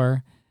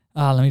score.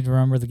 Let me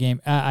remember the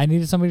game. I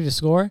needed somebody to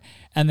score,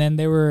 and then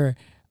they were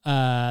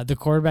the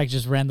quarterback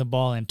just ran the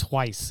ball in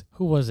twice.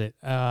 Who was it?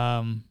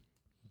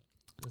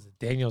 Was it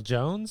Daniel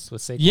Jones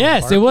with Saquon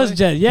Yes, Barkley? it was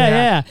Jet.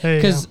 Yeah. There you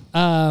Because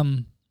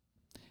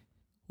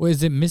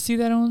is it Missy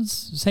that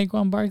owns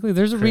Saquon Barkley?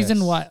 There's a reason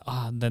Chris.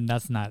 why. Then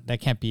that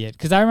can't be it.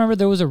 Because I remember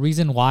there was a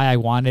reason why I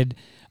wanted.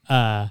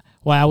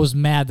 Why I was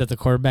mad that the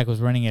quarterback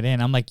was running it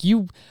in. I'm like,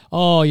 you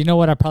know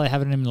what? I probably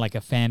have it in like a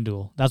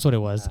FanDuel. That's what it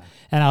was.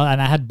 And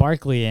I had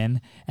Barkley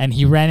in, and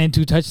he ran in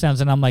 2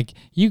 touchdowns, and I'm like,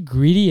 you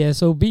greedy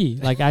SOB.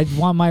 Like, I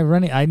want my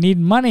running. I need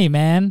money,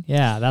 man.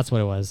 Yeah, that's what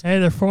it was. Hey,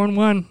 they're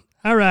 4-1.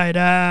 All right.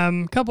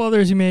 A couple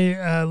others you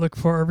may look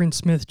for: Irvin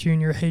Smith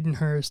Jr., Hayden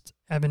Hurst,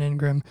 Evan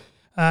Ingram.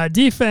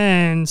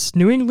 Defense: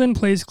 New England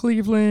plays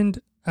Cleveland.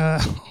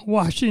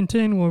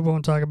 Washington, we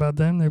won't talk about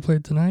them. They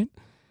played tonight.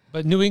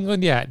 But New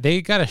England, yeah,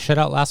 they got a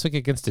shutout last week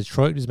against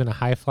Detroit, who's been a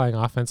high-flying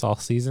offense all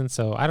season.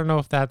 So I don't know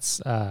if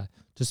that's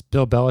just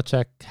Bill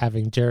Belichick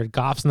having Jared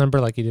Goff's number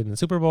like he did in the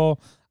Super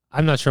Bowl.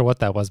 I'm not sure what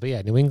that was, but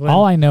yeah, New England.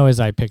 All I know is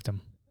I picked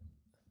him.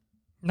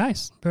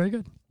 Nice. Very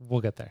good.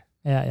 We'll get there.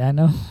 Yeah, I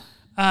know.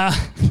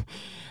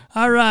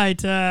 All right.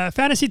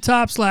 Fantasy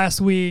tops last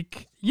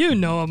week. You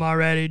know him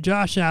already.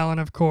 Josh Allen,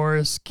 of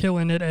course,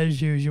 killing it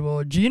as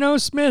usual. Geno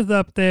Smith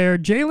up there.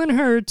 Jalen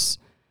Hurts.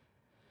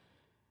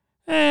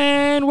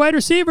 And wide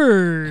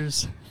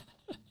receivers.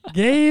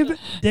 Gabe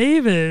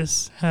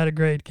Davis had a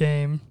great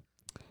game.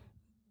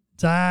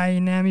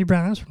 Dynamic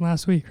Browns from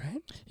last week,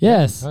 right?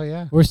 Yes. Oh,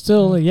 yeah. We're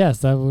still, yes,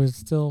 that was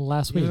still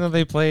last week. Even though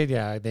they played,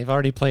 they've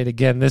already played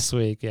again this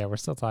week. Yeah, we're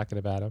still talking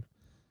about them.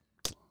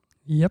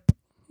 Yep.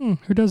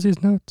 Who does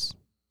these notes?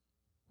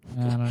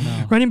 I don't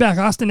know. Running back,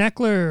 Austin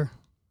Eckler.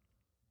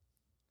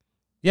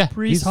 Yeah.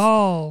 Brees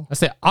Hall. I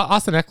say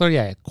Austin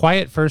Eckler,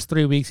 quiet first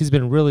 3 weeks. He's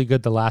been really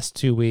good the last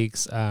 2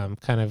 weeks, kind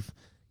of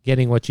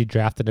getting what you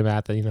drafted him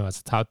at, as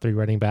a top 3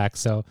 running back.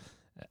 So,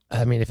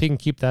 I mean, if he can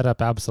keep that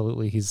up,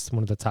 absolutely, he's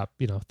one of the top,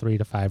 3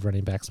 to 5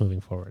 running backs moving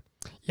forward.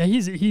 Yeah,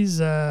 he's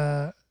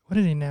what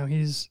is he now?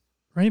 He's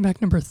running back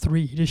number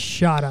 3. He just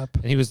shot up.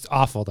 And he was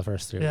awful the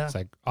first 3 Yeah. weeks,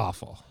 like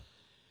awful.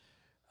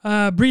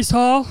 Brees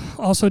Hall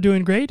also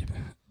doing great.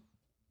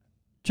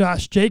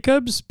 Josh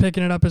Jacobs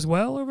picking it up as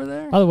well over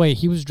there. By the way,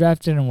 he was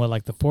drafted in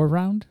what, the 4th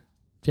round?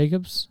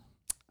 Jacobs?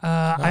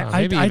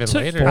 Maybe even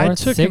later. I Fourth,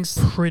 took sixth?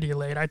 him pretty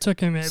late. I took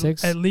him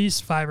Sixth? at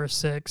least 5 or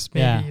 6,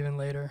 maybe even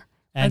later.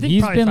 I And think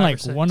he's probably been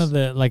 5 or one of 6.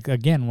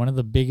 the one of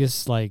the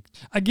biggest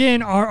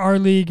Again, our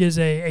league is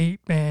a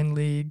 8-man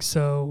league,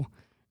 so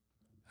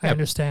I Yeah,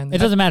 understand it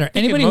that. doesn't matter.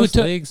 Anybody in who most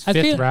took leagues, I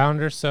 5th feel-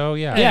 round or so,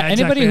 yeah. Yeah,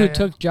 anybody exactly, who yeah.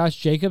 took Josh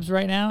Jacobs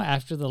right now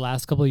after the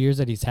last couple of years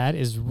that he's had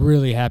is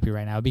really happy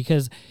right now,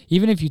 because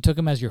even if you took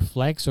him as your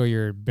flex or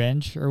your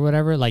bench or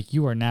whatever,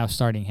 you are now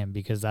starting him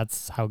because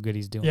that's how good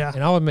he's doing. Yeah.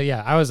 And I'll admit,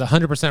 I was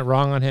 100%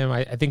 wrong on him.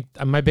 I think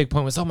my big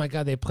point was, oh my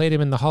God, they played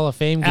him in the Hall of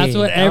Fame game. That's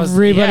what That was-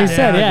 everybody said.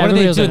 Yeah, what are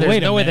everybody they was doing? like, wait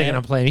There's a no way they're minute.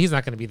 going to play him. He's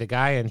not going to be the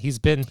guy, and he's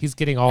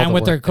getting all And the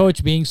with their work.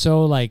 coach being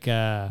so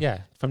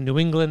From New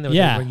England, they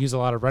Yeah. would use a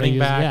lot of running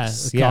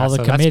backs. all the so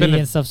that's committee been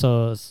and stuff.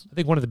 So I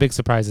think one of the big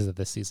surprises of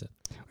this season.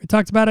 We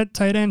talked about it.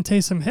 Tight end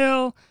Taysom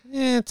Hill.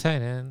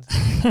 Tight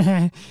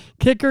end.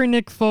 Kicker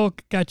Nick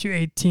Folk got you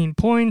 18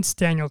 points.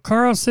 Daniel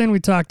Carlson, we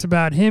talked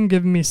about him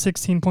giving me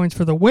 16 points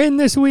for the win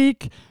this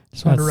week.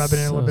 Just wanted to rub it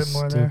in a little bit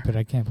more there. Stupid.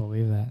 I can't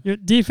believe that. Your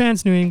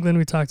defense, New England,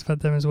 we talked about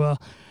them as well.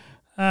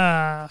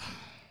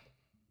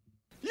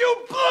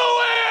 You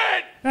blew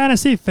it!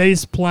 Fantasy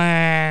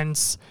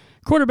Faceplants.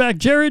 Quarterback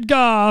Jared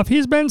Goff,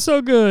 he's been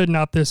so good.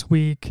 Not this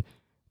week.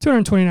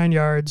 229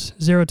 yards,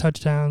 0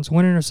 touchdowns,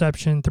 1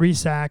 interception, 3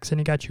 sacks, and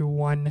he got you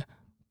 1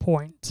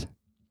 point.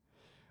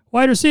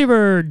 Wide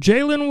receiver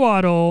Jalen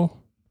Waddle,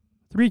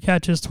 3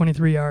 catches,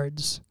 23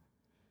 yards.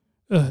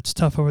 It's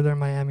tough over there in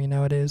Miami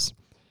nowadays.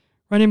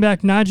 Running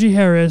back Najee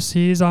Harris,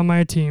 he's on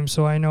my team,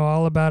 so I know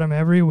all about him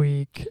every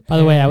week. By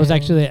the way, I was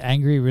And- actually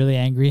angry, really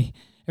angry.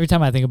 Every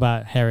time I think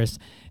about Harris,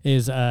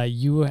 is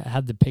you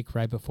had the pick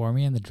right before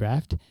me in the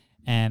draft,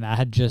 and I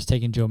had just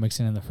taken Joe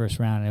Mixon in the first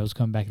round, and it was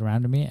coming back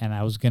around to me, and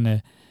I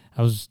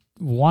was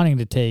wanting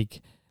to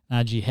take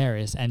Najee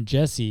Harris, and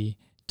Jesse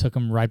took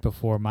him right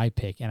before my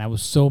pick, and I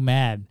was so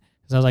mad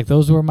because I was like,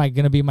 those were going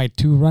to be my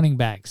 2 running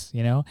backs,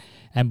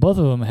 and both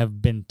of them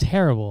have been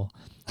terrible,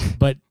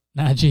 but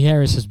Najee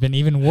Harris has been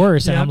even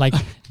worse, and Yep. I'm like,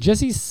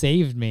 Jesse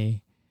saved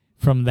me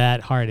from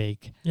that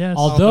heartache. Yes.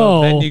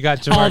 Although then you got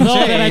Jamar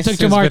Chase. then I took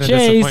who's Jamar been a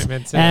Chase,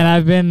 disappointment, too. and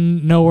I've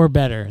been nowhere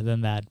better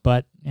than that.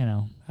 But,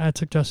 I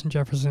took Justin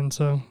Jefferson,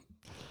 so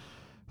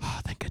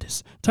thank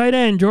goodness. Tight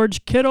end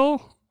George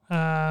Kittle.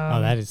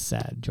 that is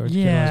sad. George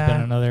yeah. Kittle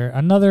has been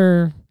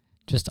another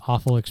just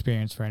awful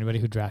experience for anybody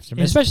who drafted him,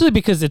 Is- especially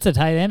because it's a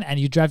tight end and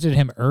you drafted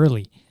him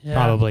early, Yeah.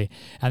 probably.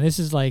 And this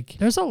is like,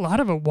 There's a lot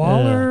of it.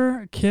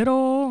 Waller,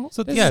 Kittle.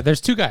 So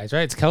there's two guys,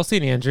 right? It's Kelsey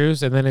and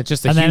Andrews, and then it's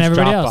just a And then huge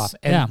everybody drop else. off.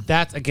 And Yeah.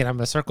 that's, again, I'm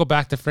gonna circle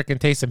back to freaking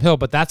Taysom Hill,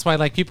 but that's why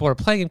like people are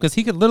playing him because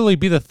he could literally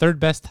be the third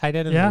best tight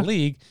end in Yeah. the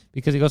league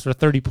because he goes for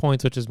 30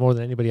 points, which is more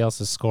than anybody else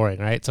is scoring,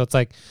 right? So it's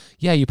like,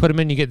 yeah, you put him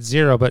in, you get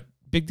 0, but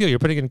big deal. You're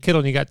putting in Kittle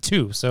and you got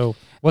 2. So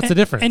what's the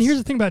difference? And here's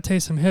the thing about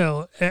Taysom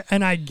Hill,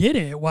 and I get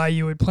it why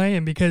you would play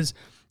him because,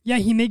 yeah,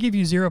 he may give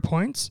you 0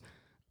 points,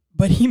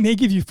 but he may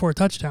give you 4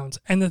 touchdowns.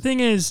 And the thing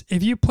is,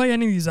 if you play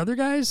any of these other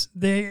guys,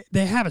 they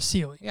have a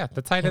ceiling. Yeah,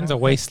 the tight end's a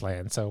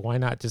wasteland, so why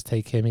not just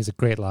take him? He's a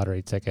great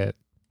lottery ticket,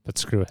 but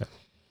screw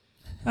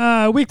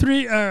him. Week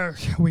 3.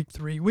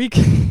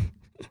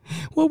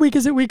 What week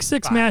is it? Week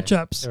 6 5.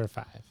 matchups. There were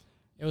 5.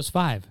 it was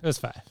 5. It was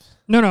 5.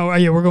 No.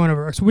 Yeah, we're going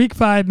over. So week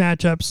 5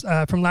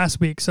 matchups from last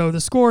week. So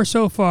the score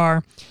so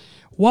far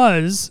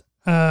was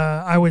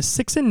I was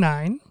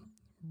 6-9.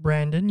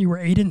 Brandon, you were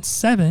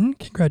 8-7.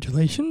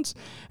 Congratulations.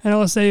 And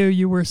Eliseo,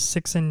 you were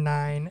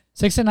 6-9.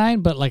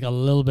 6-9, but like a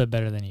little bit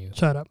better than you.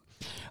 Shut up.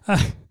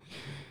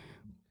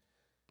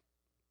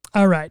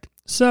 All right.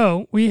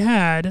 So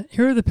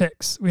here are the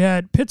picks. We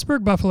had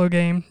Pittsburgh Buffalo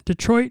game,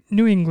 Detroit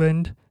New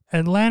England,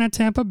 Atlanta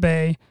Tampa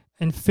Bay,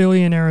 and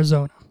Philly and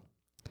Arizona.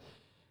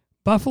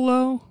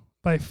 Buffalo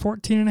by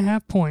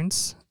 14.5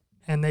 points,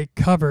 and they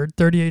covered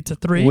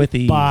 38-3. With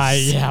ease. By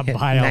a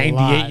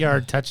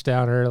 98-yard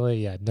touchdown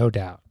early. Yeah, no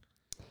doubt.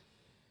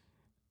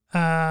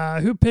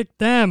 Who picked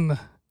them?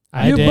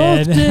 I you did.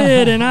 both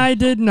did, and I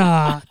did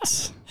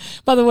not.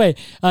 By the way,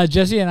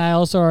 Jesse and I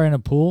also are in a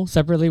pool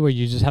separately where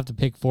you just have to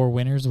pick 4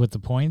 winners with the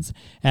points.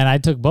 And I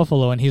took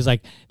Buffalo, and he's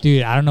like,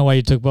 dude, I don't know why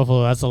you took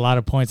Buffalo. That's a lot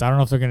of points. I don't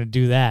know if they're going to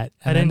do that.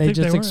 And then they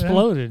just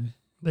exploded.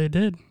 They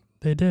did.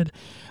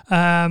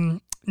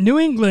 New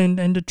England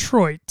and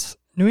Detroit.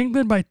 New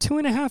England by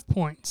 2.5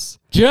 points.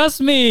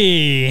 Just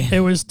me. It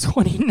was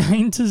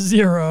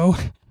 29-0.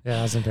 Yeah,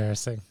 that was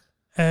embarrassing.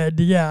 And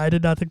yeah, I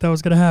did not think that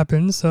was going to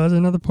happen. So that's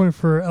another point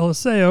for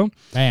Eliseo.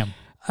 Bam.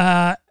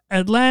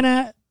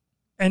 Atlanta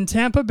and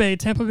Tampa Bay.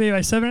 Tampa Bay by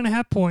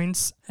 7.5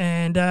 points.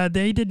 And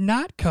they did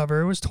not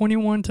cover. It was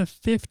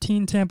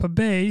 21-15 Tampa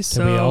Bay.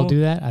 So Did we all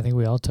do that? I think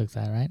we all took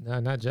that, right? No,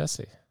 not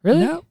Jesse.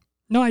 Really?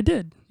 No, I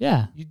did.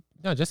 Yeah.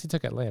 No, Jesse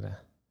took Atlanta.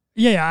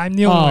 Yeah, I'm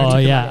the only one. Who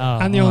took yeah.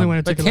 Atlanta. I'm the only one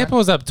who But took Tampa Atlanta.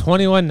 was up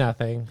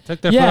 21-0. Took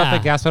their foot off Yeah.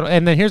 the gas pedal.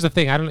 And then here's the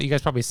thing. I don't know. You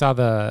guys probably saw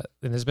and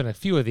there's been a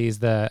few of these,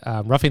 the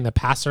roughing the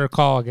passer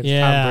call against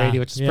Tom Brady,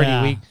 which is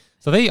pretty weak.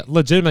 So they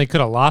legitimately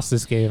could have lost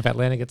this game if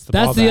Atlanta gets the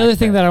ball That's the back other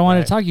thing there. that I wanted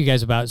Right. to talk to you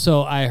guys about.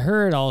 So I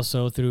heard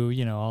also through,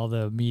 all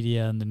the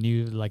media and the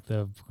news, like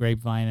the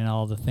grapevine and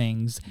all the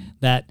things,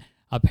 that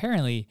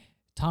apparently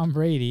Tom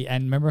Brady,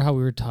 and remember how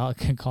we were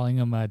calling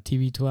him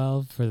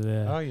TV12 for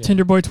the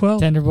Tinder Boy 12.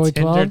 Tender Boy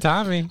 12? Tinder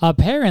Tommy.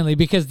 Apparently,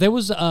 because there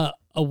was a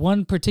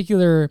one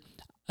particular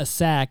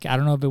sack, I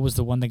don't know if it was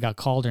the one that got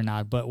called or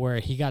not, but where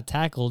he got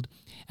tackled,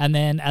 and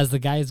then as the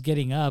guy is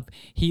getting up,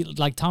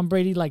 Tom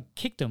Brady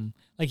kicked him.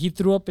 Like he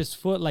threw up his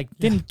foot,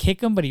 didn't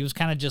kick him, but he was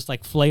kind of just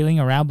flailing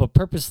around, but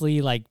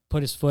purposely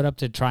put his foot up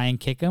to try and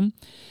kick him.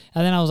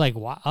 And then I was like,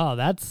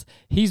 wow,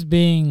 he's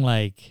being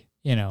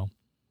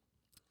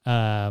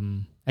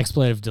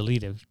expletive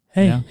deletive.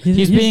 Hey,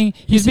 he's being a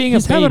baby.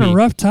 He's having a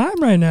rough time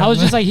right now. I was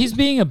just like, he's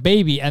being a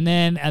baby, and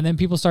then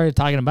people started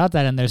talking about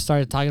that, and they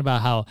started talking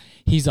about how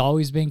he's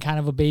always been kind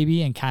of a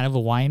baby and kind of a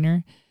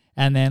whiner.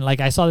 And then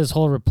I saw this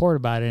whole report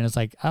about it, and it's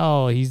like,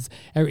 oh,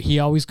 he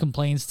always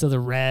complains to the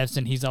refs,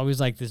 and he's always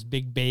this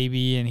big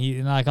baby,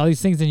 and all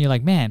these things, and you're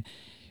like, man,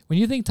 when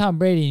you think Tom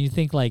Brady and you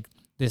think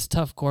this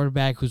tough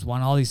quarterback who's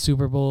won all these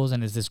Super Bowls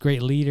and is this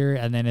great leader,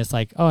 and then it's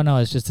like, oh no,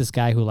 it's just this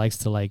guy who likes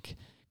to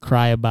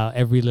cry about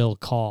every little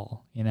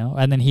call,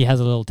 and then he has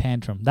a little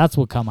tantrum. That's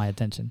what caught my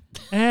attention.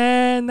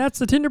 And that's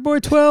the Tinder Boy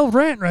 12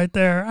 rant right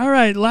there. All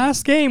right,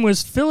 last game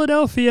was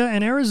Philadelphia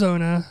and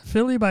Arizona.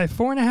 Philly by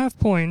 4.5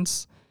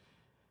 points.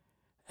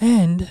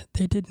 And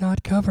they did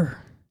not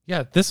cover.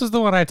 Yeah, this was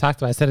the one I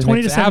talked about. I said it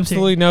 20 makes to 17.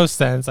 absolutely no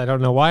sense. I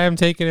don't know why I'm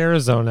taking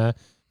Arizona.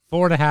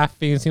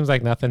 4.5 seems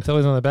like nothing.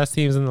 Philly's one of the best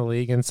teams in the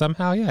league, and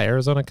somehow,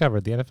 Arizona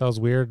covered. The NFL's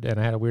weird, and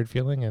I had a weird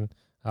feeling, and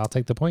I'll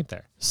take the point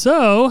there.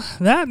 So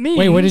that means...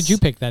 Wait, what did you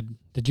pick that?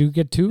 Did you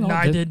get 2? No,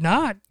 I did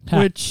not, Huh,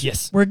 which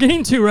yes. we're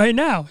getting to right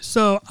now.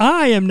 So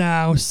I am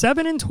now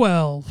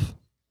 7-12.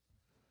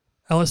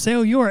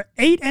 Eliseo, you are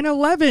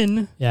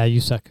 8-11. Yeah,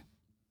 you suck.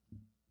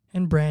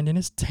 And Brandon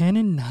is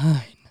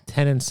 10-9.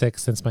 10-6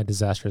 since my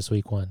disastrous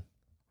week 1.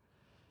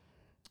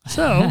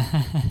 So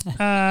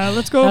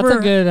let's go over... That's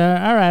a good.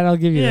 All right, I'll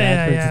give you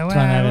that. Yeah. Throwing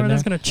that in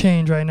That's there. going to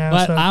change right now.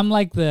 But so. I'm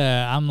like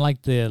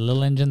the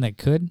little engine that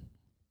could,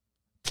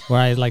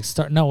 where I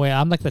start. No way,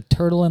 I'm like the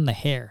turtle in the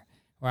hare,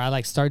 where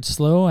I start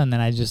slow and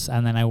then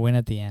I win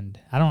at the end.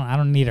 I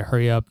don't need to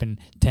hurry up in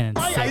 10-6.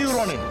 Why are you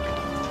running?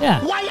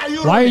 Yeah.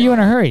 Why are you in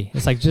a hurry?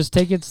 It's just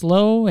take it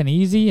slow and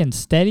easy and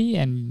steady,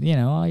 and you're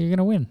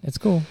gonna win. It's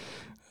cool.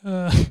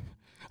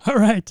 All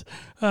right.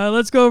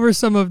 Let's go over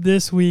some of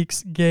this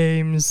week's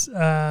games.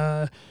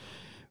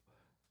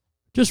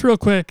 Just real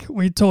quick,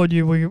 we told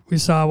you we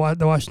saw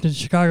the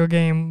Washington-Chicago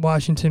game.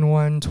 Washington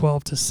won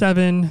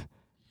 12-7.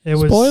 It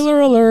was Spoiler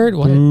alert!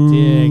 What a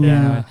dig!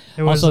 Yeah,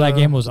 it was, also, that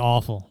game was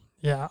awful.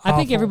 Yeah, I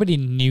think awful. everybody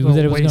knew What a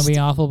that it was going to waste. be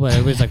awful, but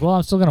everybody's like, "Well,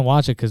 I'm still going to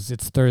watch it because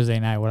it's Thursday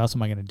night. What else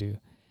am I going to do?"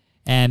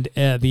 And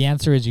the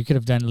answer is, you could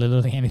have done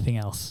literally anything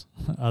else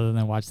other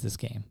than watch this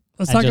game.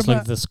 Let's and talk just look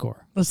about at the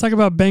score. Let's talk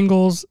about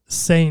Bengals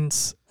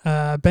Saints.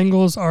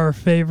 Bengals are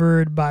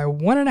favored by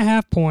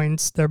 1.5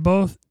 points. They're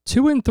both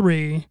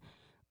 2-3.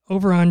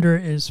 Over under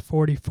is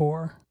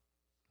 44.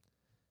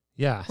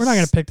 Yeah. We're not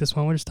going to pick this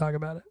one. We'll just talk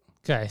about it.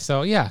 Okay,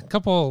 so yeah, a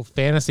couple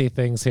fantasy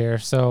things here.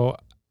 So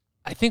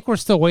I think we're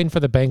still waiting for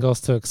the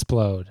Bengals to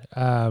explode.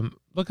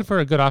 Looking for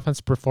a good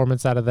offensive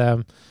performance out of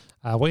them.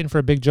 Waiting for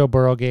a big Joe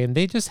Burrow game.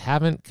 They just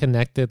haven't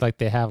connected like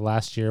they have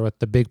last year with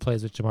the big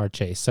plays with Jamar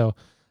Chase. So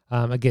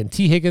again,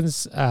 T.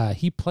 Higgins,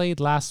 he played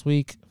last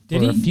week. Did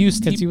for he? a few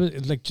Because he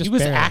was like just he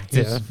was barely.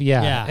 active,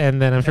 Yeah. yeah.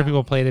 And then I'm sure Yeah.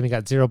 people played him. He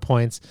got 0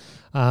 points.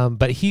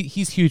 But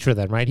he's huge for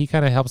them, right? He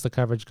kind of helps the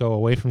coverage go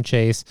away from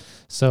Chase.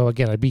 So,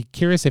 again, I'd be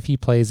curious if he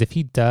plays. If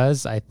he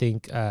does, I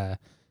think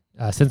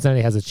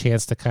Cincinnati has a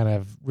chance to kind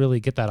of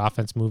really get that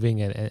offense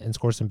moving and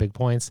score some big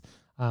points.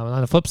 On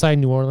the flip side,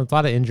 New Orleans, a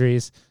lot of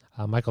injuries.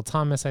 Michael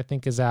Thomas, I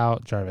think, is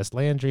out. Jarvis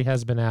Landry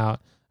has been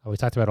out. We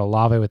talked about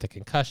Olave with the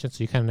concussion,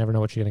 so you kind of never know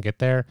what you're going to get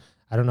there.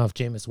 I don't know if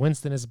Jameis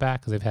Winston is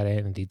back because they've had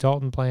Andy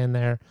Dalton playing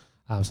there.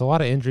 So a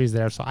lot of injuries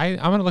there. So I'm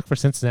going to look for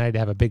Cincinnati to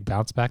have a big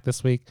bounce back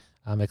this week,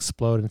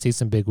 explode, and see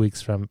some big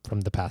weeks from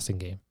the passing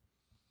game.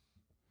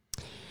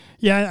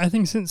 Yeah, I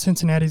think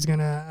Cincinnati's going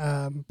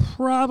to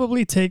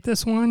probably take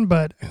this one,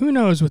 but who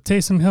knows? With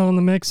Taysom Hill in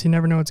the mix, you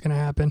never know what's going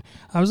to happen.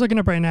 I was looking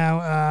up right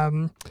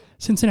now.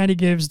 Cincinnati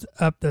gives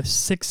up the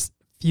 6th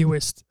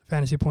fewest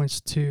fantasy points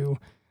to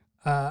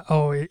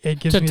it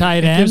gives To me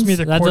tight it gives ends? me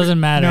the That doesn't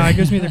matter. No, it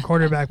gives me the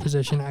quarterback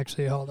position.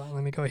 Actually, hold on,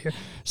 let me go here.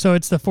 So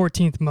it's the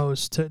 14th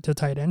most to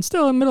tight end,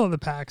 still in the middle of the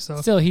pack. So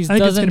Still, I think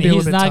it's gonna be a he's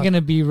little bit not tough. going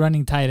to be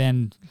running tight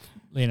end.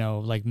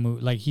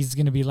 Like he's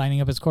going to be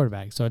lining up his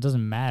quarterback. So it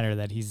doesn't matter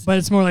that he's. But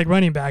it's more like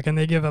running back, and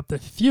they give up the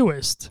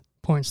fewest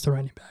points to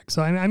running back.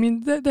 So I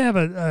mean, they have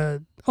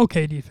a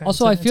okay defense.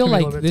 Also, I It's feel gonna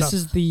be a like little bit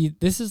tough.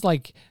 this is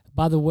like,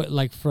 by the way,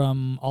 like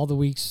from all the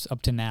weeks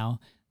up to now,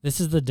 this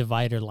is the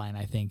divider line.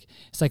 I think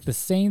it's like the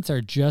Saints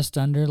are just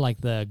under like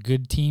the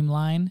good team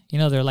line.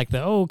 They're like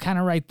the kind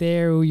of right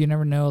there. You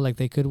never know. Like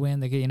they could win.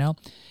 They could,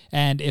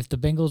 And if the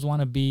Bengals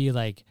want to be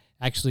like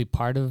actually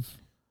part of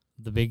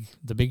the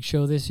big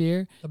show this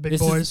year, The big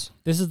boys.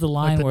 This is the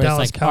line the where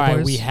Dallas it's like, all right,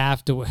 Cowboys. we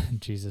have to win.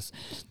 Jesus,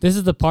 this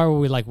is the part where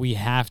we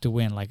have to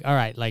win. Like, all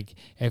right, like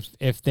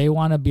if they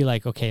want to be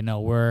like, okay,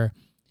 no,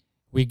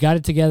 we got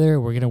it together.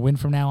 We're gonna win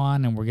from now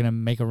on, and we're gonna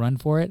make a run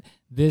for it.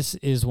 This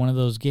is one of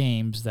those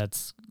games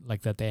that's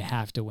like that they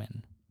have to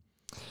win.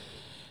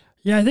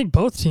 Yeah, I think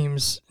both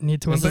teams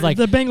need to win, This is but like-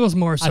 the Bengals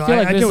more so. I feel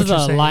like get this what is you're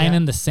a saying, line yeah.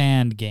 in the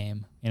sand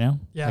game. Yeah.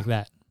 Like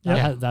that.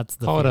 Yeah. That's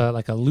the Call it thing.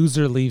 like a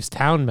loser leaves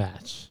town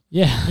match.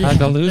 Yeah. The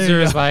There loser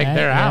you is go. like,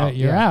 they're out.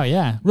 You're Yeah. out.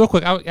 Yeah. Real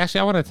quick, I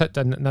want to touch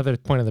on another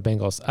point on the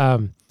Bengals.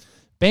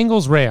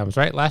 Bengals Rams,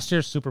 right? Last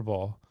year's Super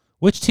Bowl.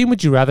 Which team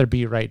would you rather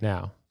be right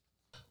now?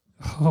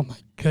 Oh my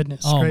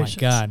goodness! Oh gracious.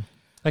 my God.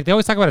 Like they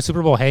always talk about a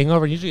Super Bowl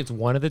hangover. Usually it's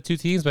one of the two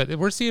teams, but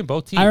we're seeing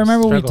both teams. I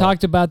remember we struggle.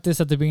 talked about this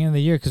at the beginning of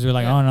the year because we were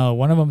like, oh no,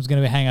 one of them is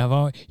going to be hang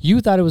up.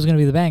 You thought it was going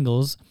to be the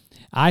Bengals.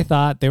 I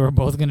thought they were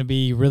both going to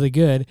be really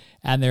good,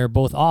 and they're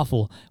both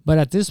awful. But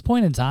at this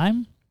point in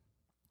time,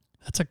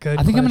 That's a good.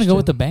 I think I'm going to go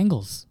with question. the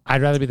Bengals.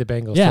 I'd rather be the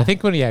Bengals. Yeah. I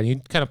think when you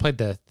kind of played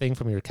the thing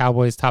from your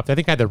Cowboys top. I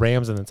think I had the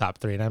Rams in the top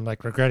 3, and I'm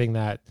like regretting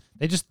that.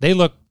 They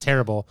look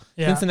terrible.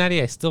 Yeah.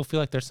 Cincinnati, I still feel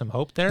like there's some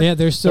hope there. Yeah,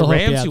 there's still the hope,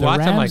 Rams, yeah. you The watch,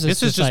 I'm like, Rams, this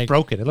it's is just like-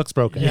 broken. It looks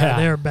broken. Yeah, Yeah.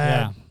 they're bad.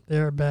 Yeah.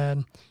 They're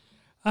bad.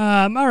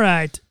 All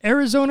right,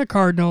 Arizona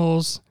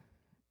Cardinals,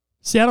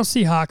 Seattle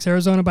Seahawks.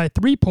 Arizona by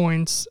 3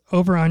 points.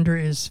 Over under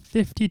is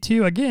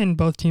 52. Again,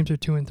 both teams are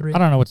 2-3. I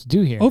don't know what to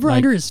do here. Over Like,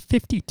 under is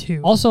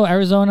 52. Also,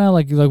 Arizona,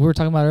 like we were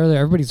talking about earlier,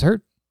 everybody's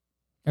hurt.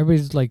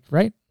 Everybody's like,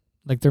 right?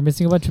 Like they're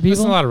missing a bunch of There's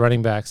a people. lot of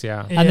running backs,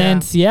 yeah. And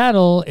then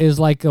Seattle is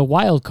like a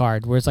wild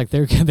card where it's like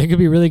they could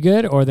be really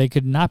good or they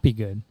could not be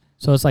good.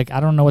 So it's like I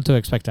don't know what to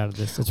expect out of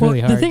this. It's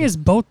really hard. The thing is,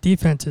 both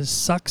defenses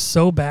suck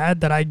so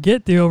bad that I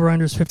get the over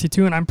under is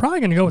 52, and I'm probably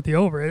going to go with the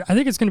over. I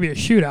think it's going to be a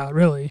shootout,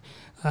 really,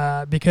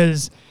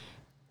 because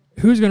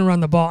who's going to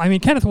run the ball? I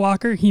mean, Kenneth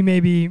Walker, he may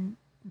be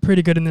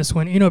pretty good in this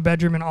one.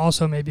 Benjamin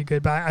also may be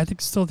good, but I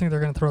still think they're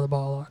going to throw the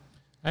ball a lot.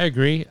 I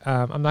agree.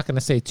 I'm not going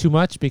to say too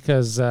much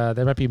because there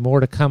might be more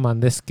to come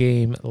on this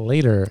game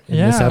later in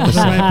this episode.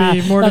 there might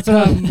be more to That's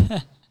what I'm-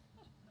 come.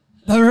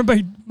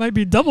 There might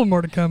be double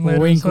more to come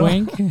later. wink, so.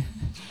 wink.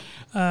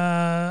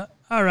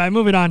 All right,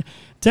 moving on.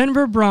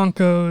 Denver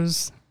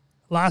Broncos,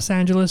 Los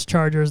Angeles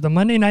Chargers, the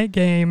Monday night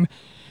game.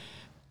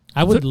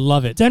 I would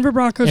love it. Denver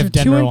Broncos If are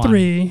Denver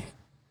 2-3.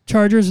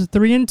 Chargers are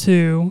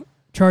 3-2.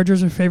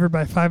 Chargers are favored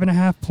by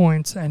 5.5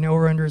 points, and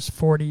over under is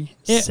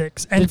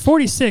 46. And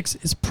 46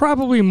 is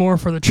probably more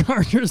for the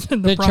Chargers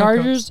than the The Broncos.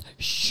 Chargers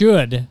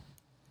should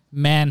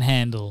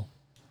manhandle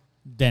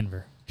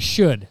Denver.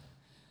 Should.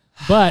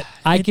 But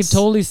I could It's-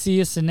 totally see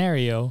a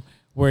scenario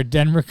where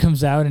Denver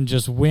comes out and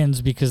just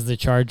wins because the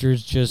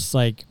Chargers just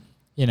like,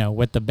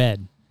 wet the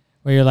bed.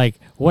 Where you're like,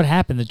 what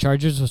happened? The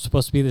Chargers were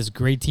supposed to be this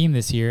great team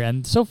this year,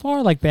 and so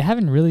far, like, they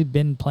haven't really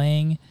been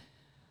playing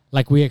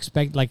like we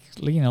expect, like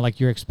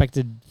you're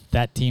expected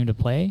that team to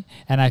play.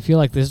 And I feel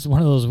like this is one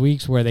of those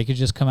weeks where they could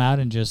just come out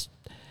and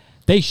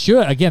they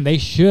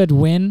should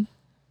win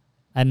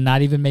and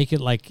not even make it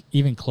like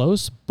even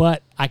close.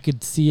 But I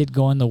could see it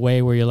going the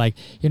way where you're like,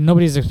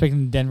 nobody's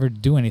expecting Denver to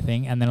do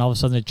anything, and then all of a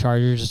sudden the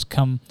Chargers just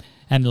come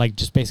and like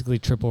just basically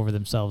trip over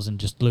themselves and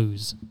just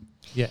lose.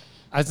 Yeah.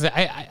 I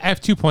have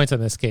 2 points on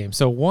this game.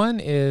 So one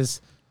is,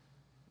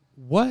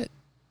 what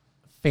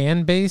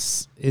fan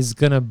base is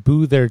gonna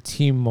boo their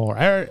team more?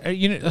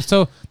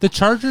 So the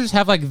Chargers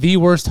have like the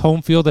worst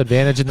home field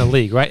advantage in the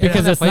league, right?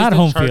 Because it's not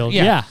home field.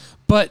 Yeah.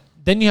 But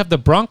then you have the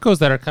Broncos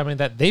that are coming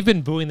that they've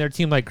been booing their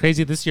team like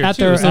crazy this year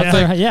too.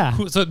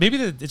 So maybe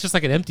it's just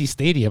like an empty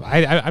stadium.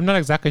 I'm not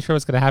exactly sure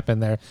what's going to happen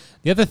there.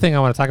 The other thing I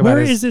want to talk about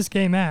is this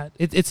game at?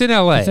 It's in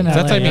LA. It's in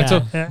That's what I mean. yeah.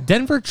 So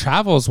Denver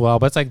travels well,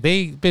 but it's like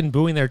they've been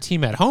booing their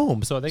team at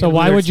home. So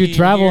why would you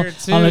travel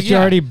unless you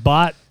already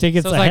bought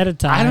tickets ahead of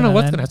time? I don't know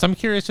what's going to happen. So I'm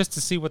curious just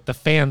to see what the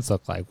fans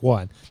look like.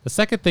 One. The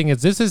second thing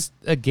is, this is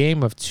a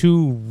game of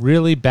two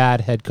really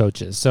bad head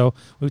coaches. So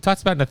we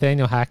talked about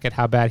Nathaniel Hackett,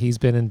 how bad he's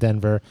been in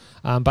Denver.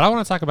 But I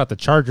want to talk about the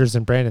Chargers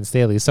and Brandon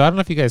Staley. So I don't know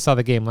if you guys saw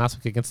the game last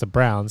week against the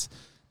Browns.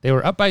 They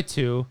were up by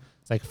 2.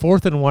 It's like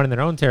 4th and 1 in their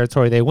own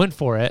territory. They went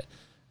for it,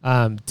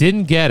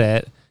 didn't get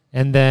it,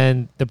 and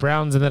then the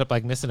Browns ended up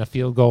like missing a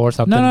field goal or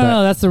something.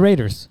 No, that's the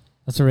Raiders.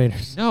 That's the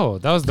Raiders. No,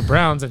 that was the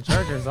Browns and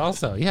Chargers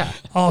also. Yeah.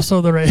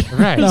 Also the Raiders.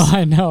 Right. No,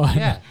 I know.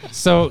 Yeah.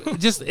 So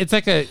just, it's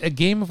like a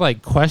game of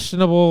like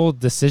questionable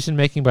decision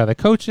making by the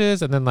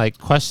coaches and then like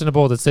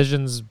questionable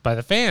decisions by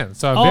the fans.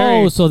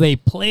 So so they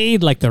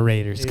played like the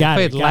Raiders. Got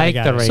it.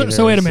 The Raiders.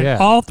 So wait a minute. Yeah.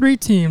 All 3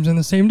 teams in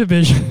the same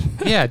division.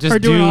 Yeah, just are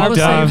doing do all the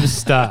dumb same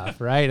stuff,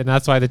 right? And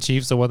that's why the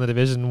Chiefs have won the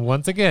division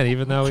once again,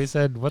 even though he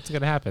said what's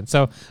going to happen.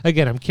 So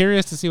again, I'm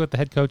curious to see what the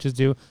head coaches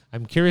do.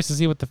 I'm curious to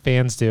see what the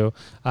fans do.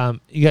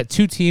 You got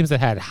 2 teams that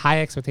had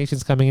high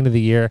expectations coming into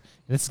the year, and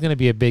this is going to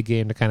be a big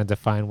game to kind of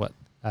define what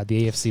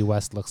the AFC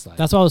West looks like.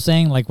 That's what I was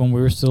saying. Like when we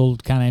were still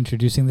kind of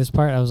introducing this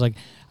part, I was like,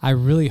 I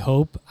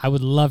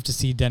would love to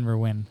see Denver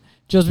win,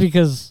 just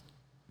because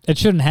it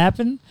shouldn't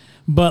happen,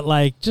 but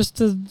like just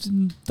to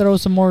throw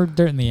some more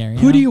dirt in the air.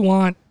 Who do you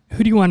want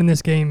in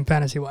this game,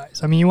 fantasy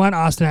wise? I mean, you want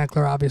Austin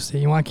Eckler,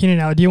 obviously. You want Keenan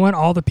Allen. Do you want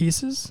all the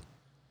pieces?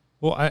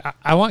 Well,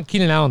 I want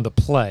Keenan Allen to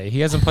play. He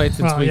hasn't played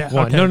since week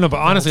 1. Okay. No,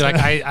 but honestly, like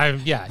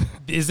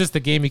is this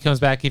the game he comes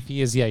back? If he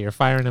is, yeah, you're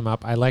firing him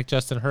up. I like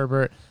Justin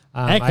Herbert.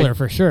 Eckler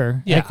for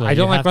sure. Yeah, Eckler, I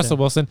don't like Russell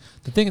Wilson.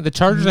 The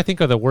Chargers I think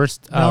are the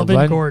worst.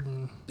 Melvin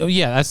Gordon. Oh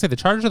yeah, I say the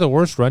Chargers are the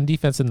worst run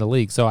defense in the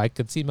league. So I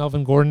could see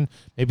Melvin Gordon.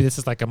 Maybe this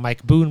is like a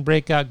Mike Boone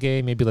breakout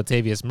game. Maybe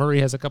Latavius Murray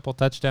has a couple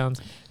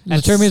touchdowns.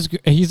 And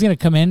he's gonna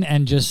come in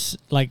and just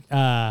like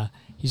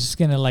he's just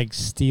gonna like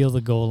steal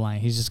the goal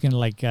line. He's just gonna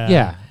like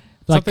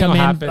like something come in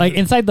happen. like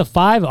inside the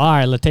 5. All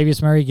right,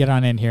 Latavius Murray, get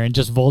on in here and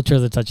just vulture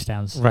the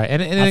touchdowns. Right,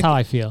 and that's how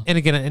I feel. And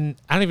again, and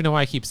I don't even know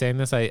why I keep saying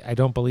this. I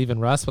don't believe in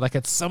Russ, but like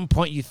at some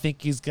point you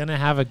think he's gonna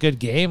have a good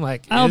game.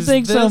 Like I don't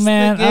think so,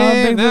 man. I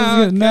don't think this is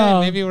good.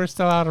 No, maybe we're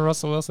still out of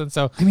Russell Wilson.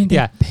 So I mean,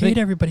 they paid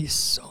everybody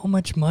so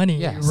much money.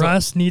 Yeah,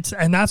 Russ needs,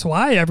 and that's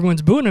why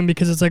everyone's booing him,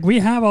 because it's like we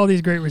have all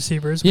these great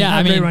receivers. We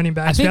have great running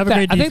backs. We have a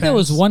great defense. I think there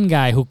was one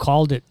guy who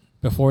called it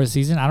before the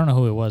season. I don't know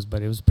who it was,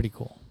 but it was pretty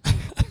cool.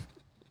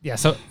 Yeah,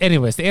 so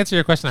anyways, to answer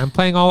your question, I'm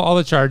playing all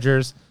the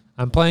Chargers.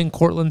 I'm playing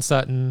Cortland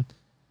Sutton,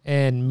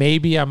 and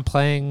maybe I'm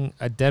playing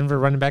a Denver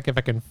running back if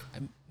I can.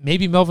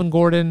 Maybe Melvin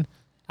Gordon.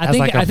 I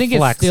think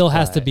it still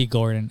has to be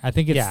Gordon. I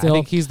think it's still, I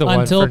think he's the one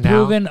until for now,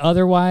 proven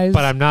otherwise.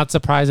 But I'm not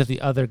surprised if the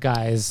other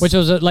guys. Which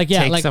was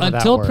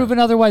until proven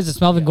otherwise,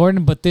 it's Melvin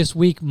Gordon. But this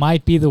week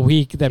might be the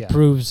week that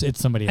proves it's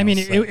somebody else. I mean,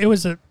 it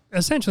was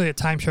essentially a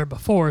timeshare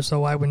before,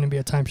 so why wouldn't it be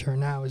a timeshare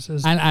now?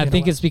 I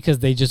think it's because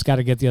they just got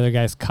to get the other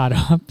guys caught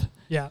up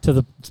to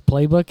the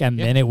playbook, and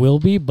then it will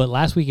be. But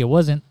last week it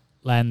wasn't,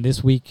 and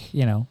this week,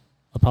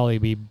 will probably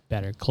be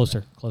better,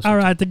 closer. All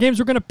right, the games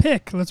we're going to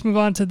pick. Let's move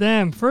on to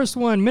them. First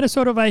one,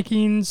 Minnesota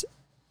Vikings,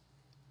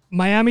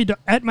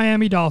 at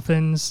Miami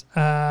Dolphins.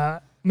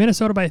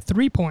 Minnesota by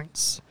 3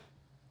 points.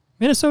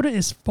 Minnesota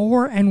is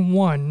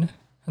 4-1,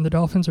 and the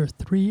Dolphins are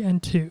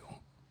 3-2.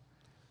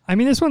 I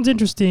mean, this one's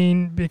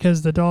interesting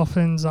because the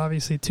Dolphins,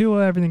 obviously,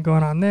 Tua, everything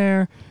going on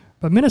there.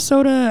 But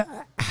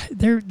Minnesota,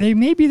 they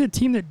may be the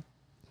team that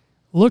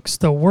looks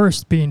the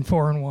worst being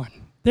 4-1.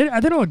 They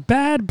don't look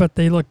bad, but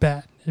they look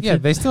bad.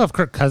 They still have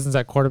Kirk Cousins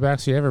at quarterback,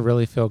 so you never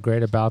really feel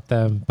great about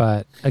them.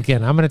 But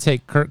again, I'm going to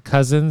take Kirk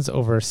Cousins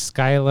over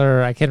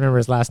Skylar. I can't remember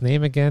his last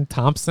name again.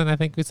 Thompson, I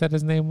think we said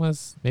his name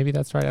was. Maybe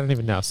that's right. I don't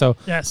even know. So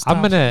yes,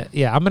 I'm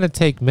gonna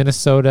take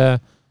Minnesota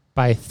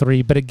by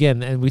 3. But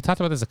again, and we talked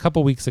about this a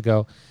couple weeks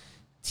ago,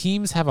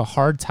 teams have a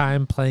hard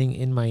time playing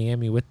in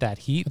Miami with that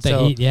heat.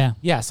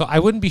 Yeah, so I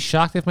wouldn't be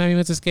shocked if Miami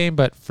wins this game,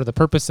 but for the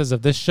purposes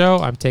of this show,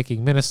 I'm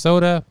taking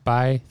Minnesota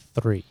by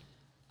 3.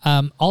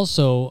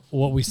 Also,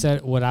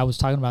 what I was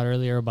talking about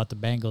earlier about the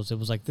Bengals, it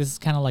was like, this is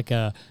kind of like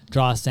a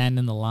draw sand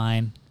in the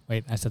line.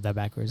 Wait, I said that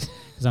backwards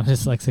because I'm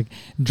just like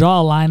draw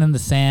a line in the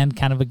sand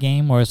kind of a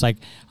game where it's like,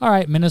 all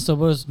right,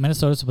 Minnesota's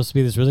supposed to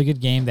be this really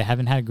good game. They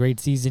haven't had a great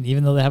season,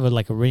 even though they have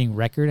a winning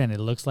record and it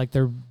looks like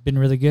they've been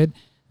really good.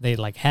 They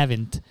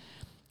haven't.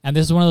 And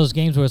this is one of those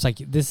games where it's like,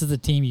 this is the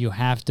team you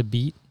have to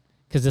beat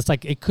because it's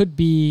like, it could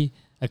be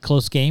a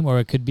close game or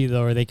it could be,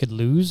 or they could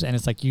lose. And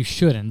it's like, you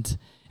shouldn't.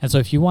 And so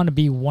if you want to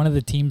be one of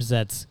the teams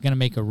that's going to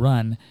make a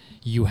run,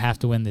 you have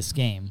to win this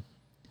game.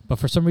 But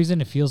for some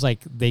reason, it feels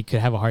like they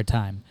could have a hard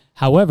time.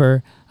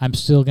 However, I'm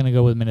still going to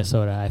go with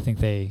Minnesota. I think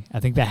they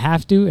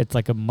have to. It's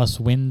like a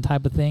must-win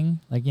type of thing,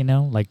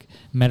 like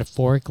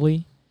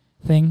metaphorically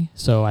thing.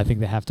 So I think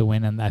they have to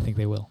win, and I think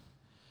they will.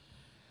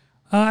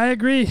 I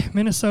agree.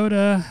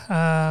 Minnesota,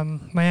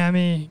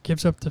 Miami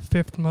gives up the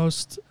 5th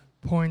most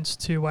points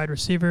to wide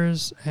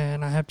receivers,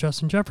 and I have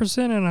Justin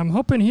Jefferson, and I'm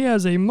hoping he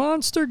has a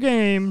monster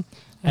game.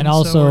 And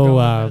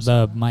also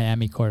the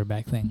Miami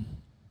quarterback thing,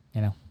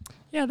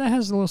 Yeah, that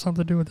has a little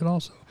something to do with it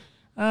also.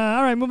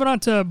 All right, moving on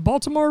to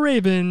Baltimore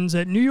Ravens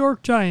at New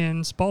York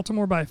Giants.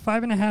 Baltimore by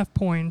 5.5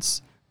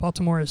 points.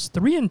 Baltimore is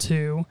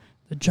 3-2.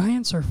 The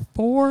Giants are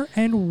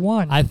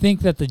 4-1. I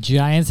think that the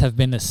Giants have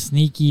been a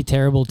sneaky,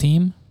 terrible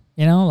team.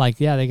 They got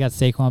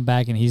Saquon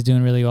back and he's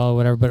doing really well or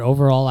whatever. But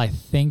overall, I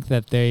think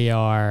that they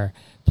are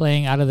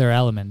playing out of their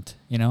element.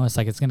 It's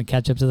like it's going to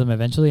catch up to them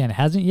eventually, and it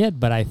hasn't yet.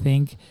 But I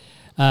think,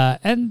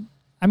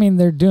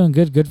 they're doing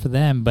good for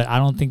them, but I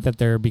don't think that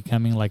they're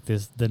becoming like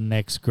the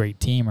next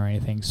great team or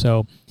anything.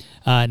 So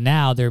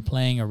now they're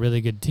playing a really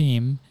good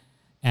team,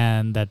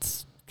 and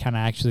that's kind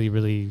of actually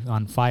really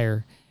on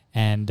fire.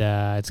 And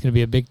it's going to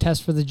be a big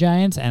test for the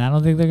Giants, and I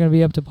don't think they're going to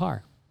be up to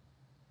par.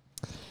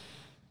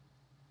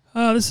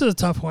 This is a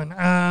tough one.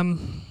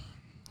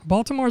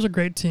 Baltimore's a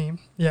great team,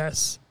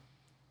 yes.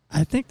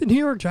 I think the New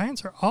York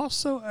Giants are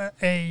also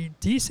a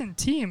decent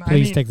team.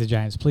 Please take the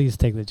Giants. Please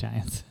take the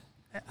Giants.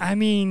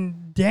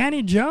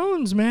 Danny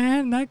Jones,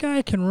 man, that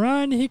guy can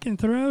run, he can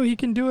throw, he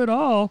can do it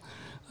all.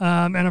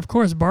 And, of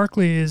course,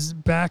 Barkley is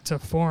back to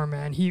form,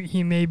 man.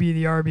 He may be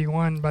the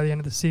RB1 by the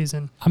end of the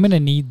season. I'm going to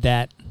need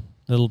that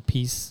little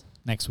piece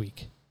next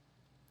week.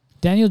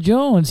 Daniel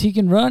Jones, he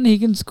can run, he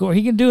can score,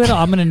 he can do it all.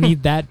 I'm going to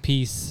need that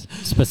piece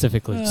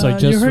specifically. So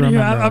just remember.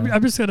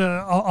 I'm just going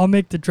to, I'll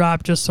make the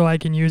drop just so I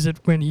can use it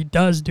when he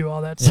does do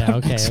all that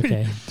stuff.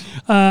 Yeah,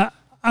 okay.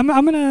 I'm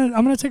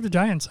gonna take the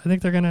Giants. I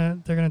think they're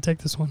gonna take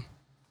this one.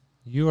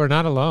 You are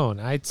not alone.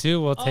 I, too,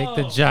 will take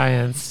the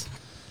Giants.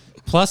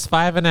 Plus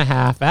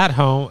 5.5 at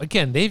home.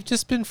 Again, they've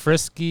just been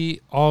frisky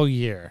all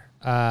year.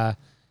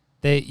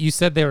 You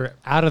said they were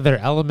out of their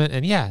element,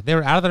 and yeah, they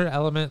were out of their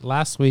element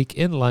last week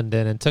in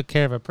London and took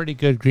care of a pretty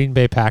good Green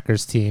Bay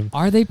Packers team.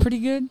 Are they pretty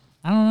good?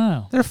 I don't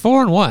know. They're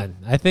 4-1.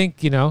 I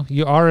think,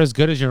 you are as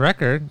good as your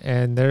record,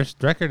 and their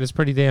record is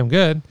pretty damn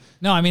good.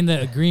 No, I mean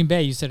the Green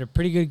Bay. You said a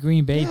pretty good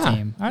Green Bay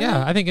team.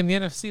 I think in the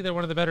NFC, they're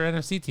one of the better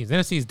NFC teams. The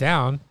NFC's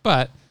down,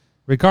 but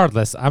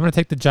regardless, I'm going to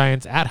take the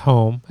Giants at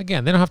home.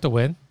 Again, they don't have to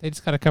win. They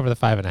just got to cover the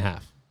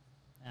 5.5.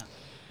 Yeah.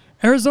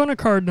 Arizona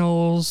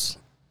Cardinals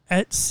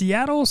at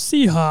Seattle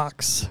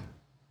Seahawks.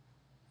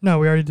 No,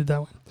 we already did that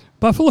one.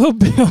 Buffalo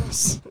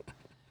Bills.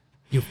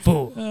 You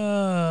fool.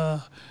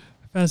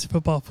 Fantasy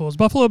football fools.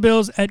 Buffalo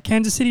Bills at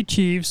Kansas City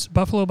Chiefs.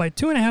 Buffalo by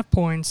 2.5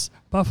 points.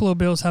 Buffalo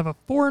Bills have a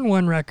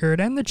 4-1 record,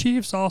 and the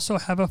Chiefs also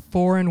have a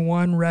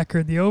 4-1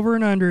 record. The over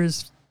and under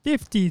is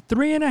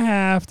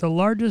 53.5, the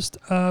largest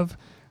of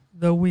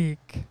the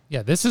week.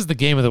 Yeah, this is the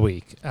game of the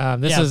week.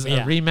 This is a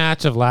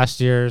rematch of last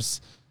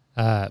year's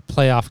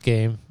playoff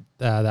game.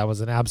 That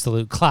was an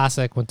absolute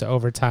classic. Went to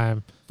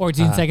overtime.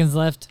 14 seconds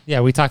left.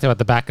 Yeah, we talked about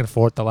the back and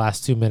forth the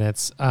last 2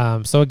 minutes.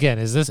 So again,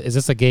 is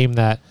this a game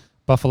that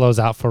Buffalo's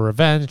out for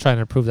revenge, trying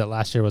to prove that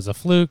last year was a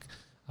fluke,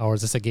 or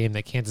is this a game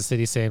that Kansas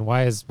City's saying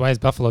why is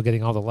Buffalo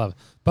getting all the love?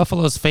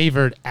 Buffalo's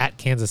favored at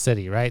Kansas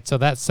City, right? So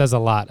that says a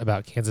lot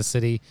about Kansas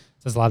City.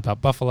 It says a lot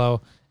about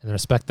Buffalo and the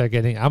respect they're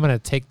getting. I'm going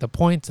to take the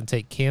points and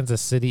take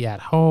Kansas City at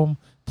home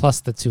plus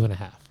the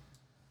 2.5.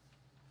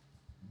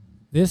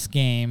 This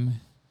game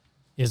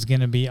is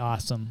going to be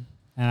awesome,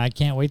 and I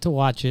can't wait to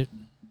watch it.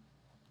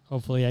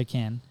 Hopefully I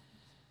can.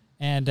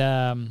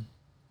 And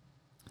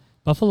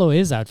Buffalo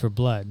is out for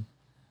blood,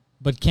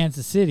 but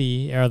Kansas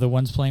City are the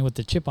ones playing with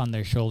the chip on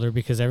their shoulder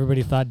because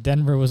everybody thought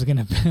Denver was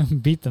going to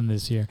beat them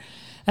this year.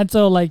 And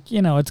so, it's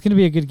going to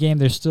be a good game.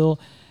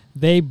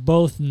 They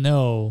both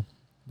know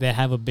they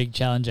have a big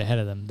challenge ahead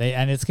of them.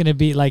 And it's going to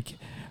be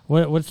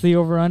what's the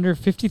over-under?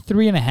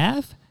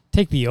 53.5?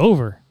 Take the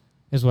over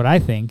is what I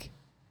think.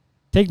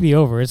 Take the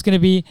over. It's going to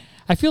be,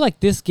 I feel like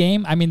this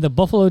game, the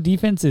Buffalo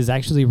defense is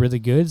actually really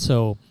good,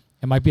 so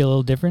it might be a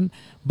little different.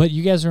 But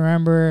you guys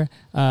remember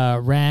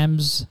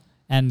Rams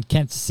and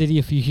Kansas City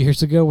a few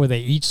years ago where they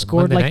each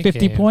scored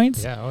 50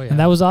 points? Yeah, and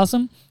that was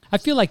awesome. I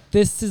feel like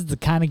this is the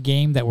kind of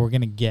game that we're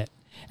going to get.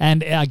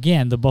 And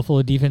again, the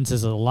Buffalo defense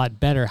is a lot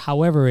better.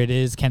 However, it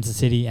is Kansas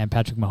City and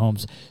Patrick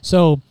Mahomes.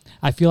 So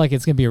I feel like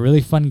it's going to be a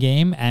really fun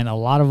game and a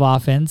lot of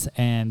offense.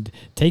 And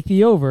take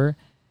the over.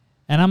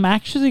 And I'm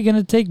actually going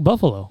to take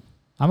Buffalo.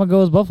 I'm going to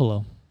go with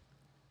Buffalo.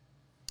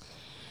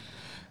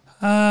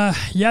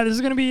 Yeah, this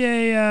is going to be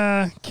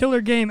a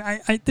killer game.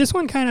 This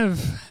one kind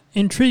of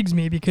intrigues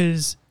me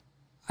because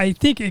I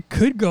think it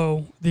could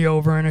go the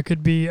over, and it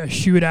could be a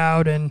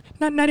shootout, and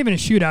not even a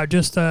shootout,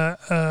 just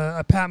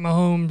a Pat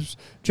Mahomes,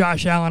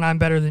 Josh Allen, I'm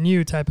better than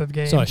you type of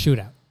game. So a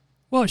shootout.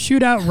 Well,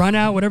 shootout, run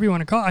out, whatever you want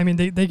to call it. I mean,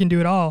 they can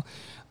do it all.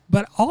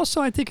 But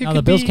also, I think it could be...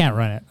 the Bills can't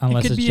run it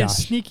unless it's Josh. It could be a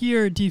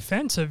sneakier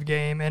defensive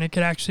game, and it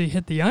could actually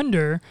hit the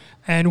under.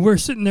 And we're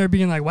sitting there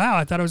being like, wow,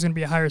 I thought it was going to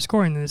be higher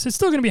scoring than this. It's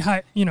still going to be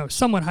high,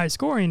 somewhat high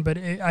scoring, but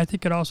I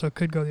think it also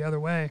could go the other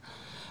way.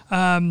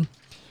 Oh,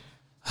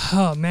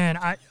 man.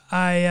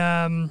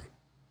 I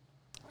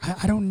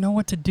don't know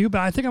what to do,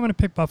 but I think I'm going to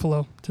pick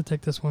Buffalo to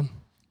take this one.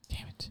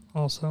 Damn it.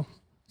 Also.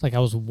 It's like I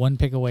was one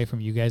pick away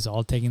from you guys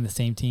all taking the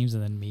same teams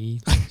and then me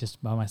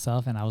just by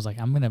myself. And I was like,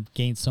 I'm going to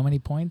gain so many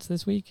points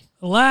this week.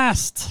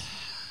 Last.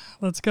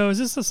 Let's go. Is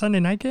this a Sunday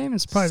night game?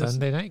 It's probably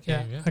Sunday night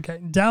game, yeah.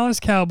 Okay. Dallas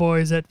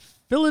Cowboys at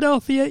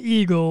Philadelphia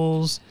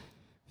Eagles.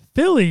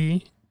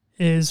 Philly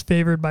is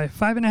favored by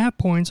 5.5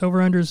 points.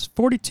 Over-unders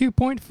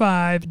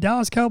 42.5.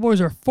 Dallas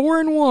Cowboys are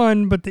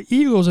 4-1, but the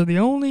Eagles are the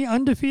only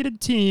undefeated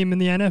team in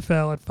the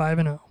NFL at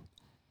 5-0.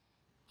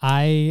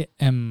 I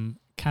am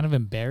kind of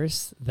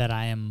embarrassed that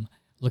I am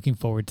looking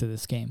forward to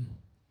this game.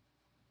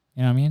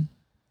 You know what I mean?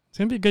 It's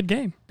going to be a good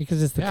game.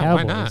 Because it's the Cowboys.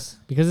 Why not?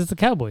 Because it's the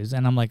Cowboys.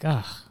 And I'm like,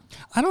 ugh.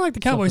 I don't like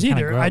the Cowboys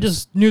either. I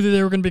just knew that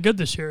they were going to be good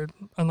this year,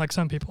 unlike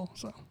some people.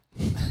 So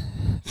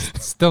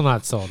Still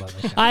not sold on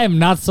it. I am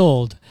not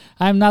sold.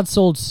 I am not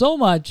sold so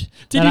much.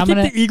 Did you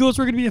think the Eagles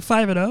were going to be a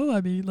 5-0?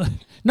 I mean,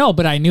 no,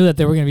 but I knew that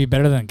they were going to be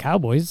better than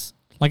Cowboys.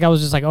 Like I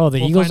was just like, oh, the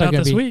Eagles are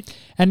going to be. Week.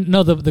 And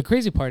no, the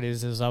crazy part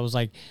is I was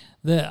like,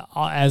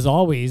 as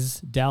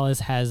always,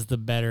 Dallas has the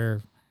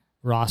better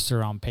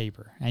roster on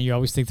paper, and you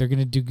always think they're going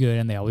to do good,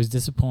 and they always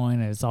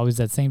disappoint, and it's always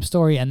that same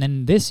story. And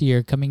then this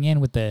year, coming in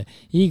with the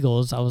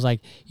Eagles, I was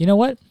like, you know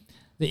what?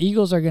 The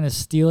Eagles are going to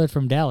steal it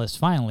from Dallas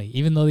finally,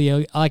 even though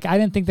I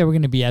didn't think they were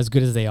going to be as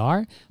good as they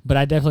are, but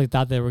I definitely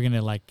thought they were going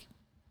to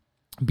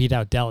beat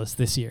out Dallas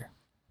this year.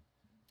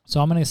 So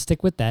I'm going to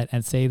stick with that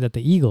and say that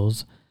the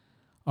Eagles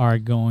are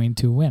going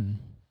to win.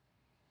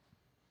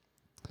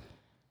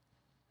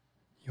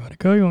 You want to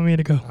go? You want me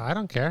to go? I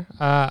don't care.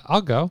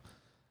 I'll go.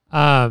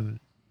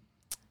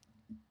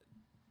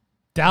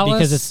 Dallas,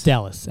 because it's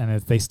Dallas, and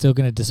they still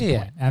going to disappoint.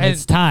 Yeah, and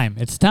it's time.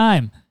 It's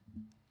time.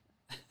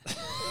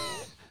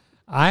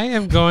 I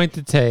am going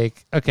to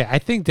take... Okay, I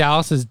think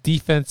Dallas's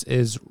defense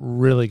is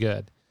really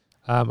good.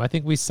 I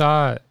think we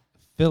saw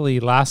Philly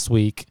last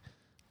week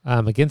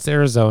against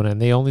Arizona,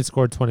 and they only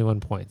scored 21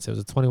 points. It was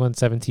a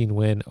 21-17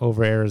 win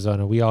over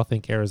Arizona. We all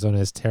think Arizona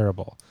is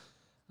terrible.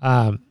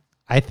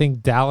 I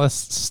think Dallas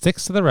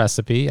sticks to the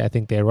recipe. I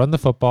think they run the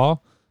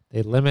football.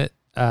 They limit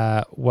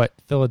what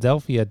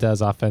Philadelphia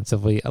does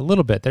offensively a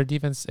little bit. Their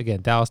defense,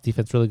 again, Dallas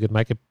defense really good.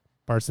 Micah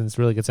Parsons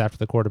really gets after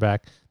the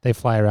quarterback. They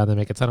fly around. They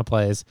make a ton of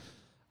plays.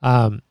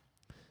 I'm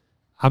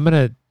going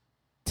to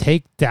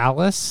take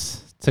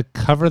Dallas to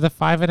cover the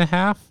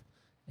 5.5,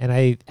 and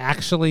I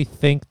actually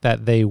think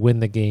that they win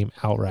the game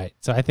outright.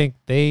 So I think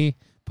they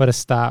put a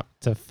stop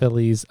to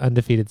Philly's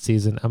undefeated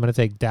season. I'm going to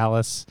take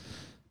Dallas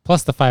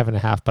plus the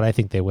 5.5, but I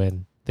think they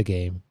win the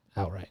game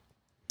outright.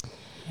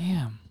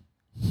 Damn.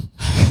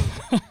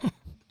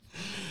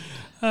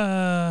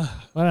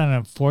 What an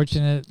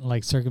unfortunate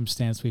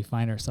circumstance we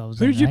find ourselves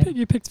in. Who did you pick?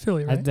 You picked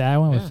Philly, right? I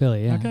went with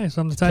Philly, yeah. Okay,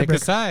 so I'm the tiebreaker.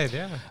 Pick a side,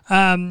 yeah.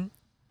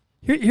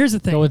 Here's the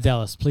thing. Go with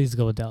Dallas. Please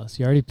go with Dallas.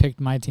 You already picked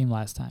my team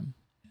last time.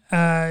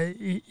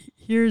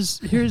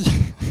 Here's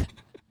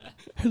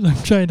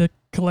I'm trying to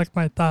collect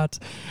my thoughts.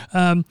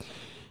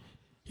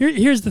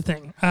 Here's the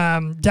thing.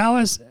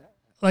 Dallas,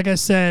 like I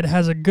said,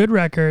 has a good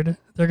record.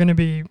 They're going to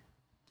be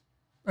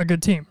a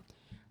good team.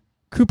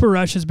 Cooper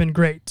Rush has been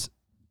great,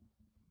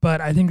 but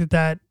I think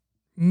that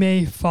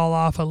may fall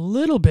off a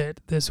little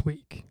bit this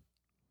week.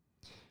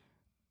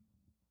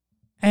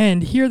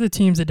 And here are the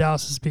teams that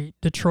Dallas has beat: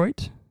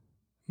 Detroit,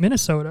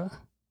 Minnesota,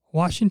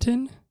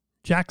 Washington,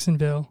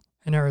 Jacksonville,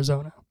 and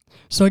Arizona.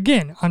 So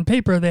again, on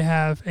paper, they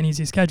have an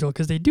easy schedule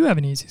because they do have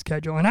an easy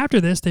schedule. And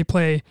after this, they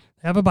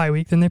have a bye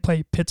week. Then they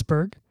play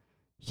Pittsburgh,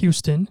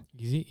 Houston,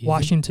 easy.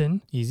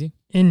 Washington, easy,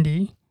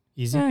 Indy,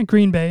 easy,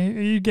 Green Bay.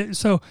 You get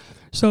so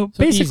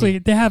basically, easy.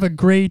 They have a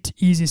great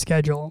easy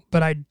schedule.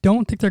 But I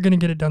don't think they're going to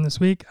get it done this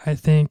week. I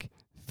think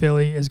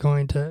Philly is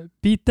going to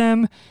beat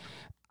them.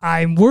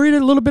 I'm worried a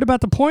little bit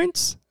about the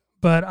points,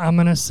 but I'm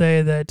going to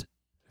say that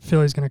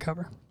Philly's going to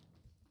cover.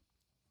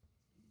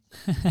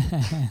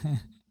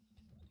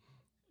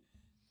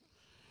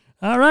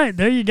 All right,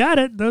 there you got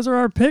it. Those are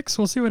our picks.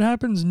 We'll see what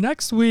happens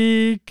next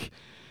week.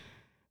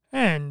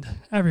 And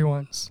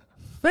everyone's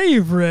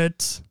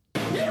favorite.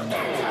 It's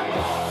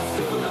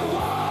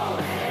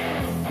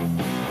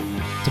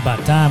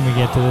about time we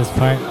get to this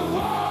part.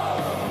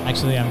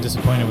 Actually, I'm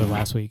disappointed with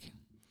last week.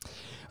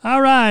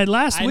 All right,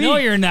 last week. I know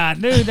you're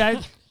not,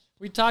 dude.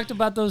 We talked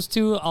about those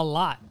two a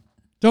lot.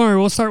 Don't worry,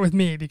 we'll start with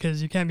me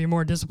because you can't be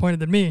more disappointed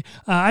than me.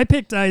 I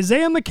picked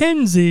Isaiah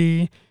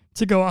McKenzie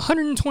to go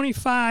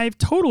 125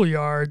 total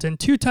yards and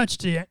two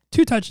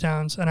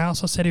touchdowns. And I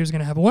also said he was going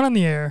to have one on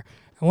the air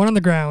and one on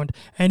the ground.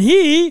 And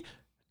he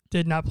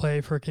did not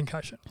play for a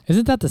concussion.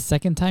 Isn't that the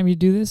second time you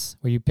do this,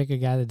 where you pick a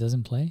guy that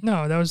doesn't play?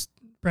 No, that was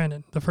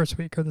Brandon the first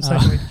week or the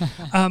second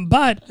week.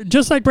 But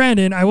just like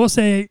Brandon, I will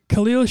say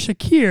Khalil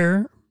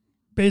Shakir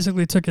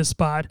basically took his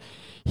spot.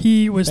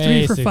 He was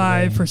 3 for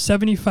 5 for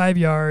 75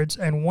 yards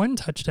and 1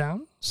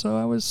 touchdown. So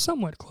I was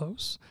somewhat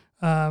close.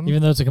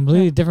 Even though it's a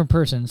completely different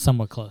person,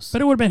 somewhat close.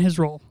 But it would have been his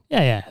role.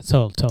 Yeah,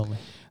 so totally.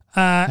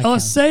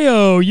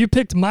 Eliseo, you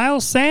picked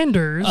Miles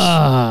Sanders.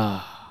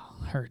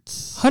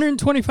 Hurts.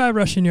 125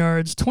 rushing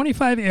yards,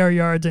 25 air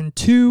yards, and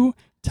 2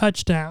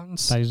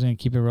 touchdowns. Thought he was going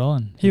to keep it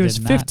rolling. He was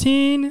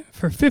 15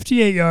 for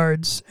 58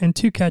 yards and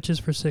 2 catches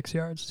for 6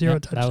 yards, 0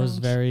 touchdowns. That was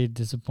very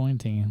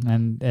disappointing.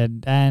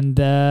 And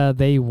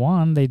they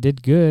won. They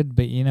did good,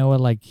 but you know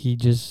what? Like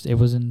it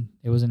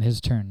wasn't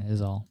his turn.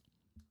 Is all.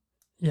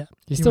 Yeah,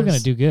 he's still going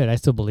to do good. I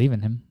still believe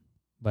in him,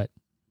 but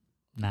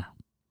nah.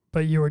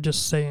 But you were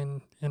just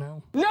saying,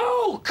 No!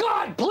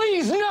 God,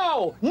 please,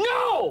 no!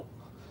 No!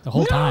 The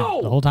whole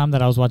time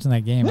that I was watching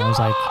that game, I was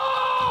like,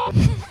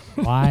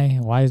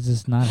 why is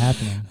this not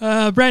happening?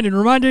 Brandon,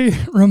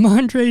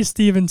 Ramondre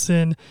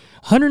Stevenson,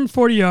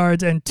 140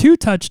 yards and 2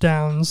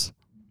 touchdowns.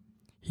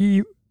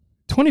 He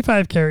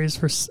 25 carries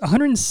for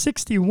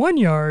 161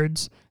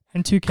 yards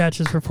and 2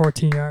 catches for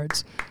 14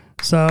 yards.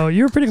 So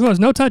you were pretty close.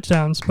 No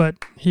touchdowns, but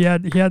he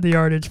had the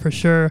yardage for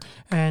sure.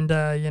 And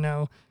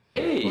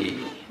Hey,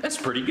 that's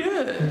pretty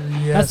good.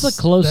 Yes, that's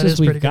the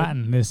closest we've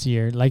gotten this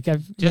year. Like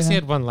Jesse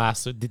had one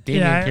last week.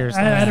 I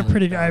had a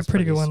pretty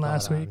good one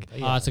last week.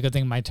 Oh, it's a good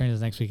thing my turn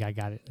is next week. I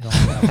got it.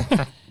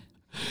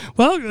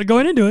 Well,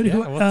 going into it,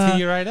 we'll tee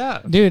you right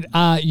up, dude.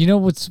 You know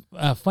what's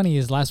funny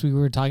is last week we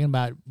were talking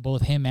about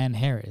both him and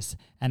Harris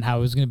and how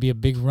it was going to be a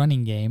big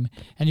running game,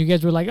 and you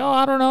guys were like, "Oh,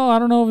 I don't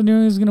know if New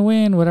England's going to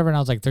win, whatever." And I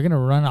was like, "They're going to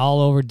run all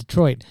over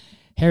Detroit."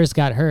 Harris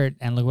got hurt,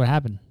 and look what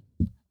happened.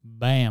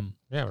 Bam.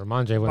 Yeah,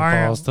 Ramondre went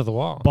balls to the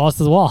wall. Balls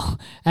to the wall.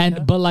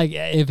 And but like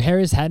if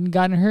Harris hadn't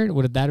gotten hurt,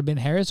 would that have been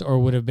Harris or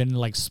would it have been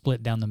like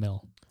split down the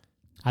middle?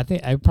 I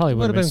think I probably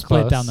would have been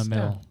split down the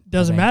middle. Yeah.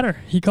 Doesn't matter.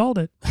 He called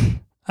it.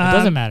 It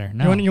doesn't matter.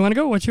 No. You want to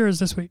go? What's yours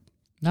this week?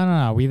 No.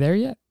 Are we there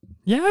yet?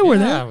 Yeah, we're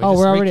there.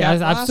 We're already.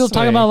 I'm still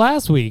talking about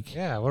last week.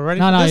 Yeah, we're ready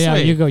for this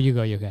week. You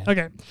go.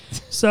 Okay.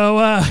 So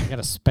I got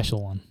a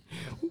special one.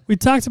 We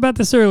talked about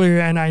this earlier,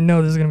 and I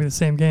know this is going to be the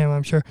same game,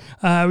 I'm sure.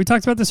 We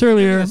talked about this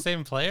earlier. The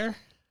same player?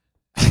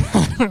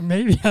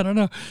 Maybe. I don't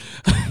know.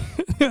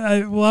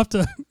 We'll have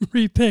to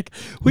repick.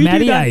 We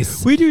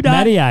do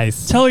not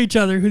tell each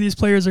other who these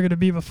players are going to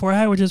be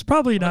beforehand, which is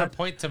probably not. A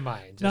point to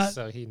mine, just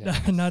so he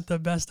knows. Not the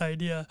best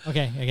idea.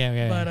 Okay.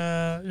 But,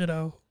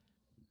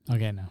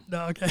 Okay, no.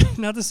 No, okay.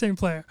 Not the same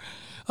player.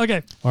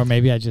 Okay. Or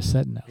maybe I just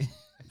said no.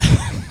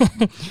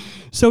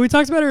 So we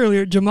talked about it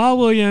earlier. Jamal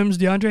Williams,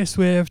 DeAndre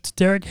Swift,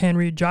 Derrick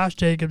Henry, Josh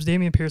Jacobs,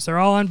 Dameon Pierce, they're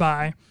all on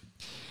bye.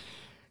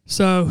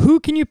 So who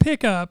can you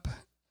pick up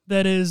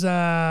that is,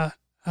 I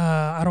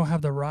don't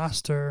have the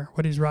roster,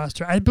 what he's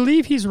rostered. I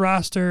believe he's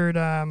rostered,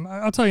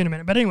 I'll tell you in a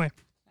minute. But anyway,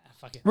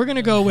 we're going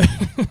to go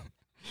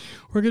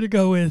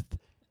with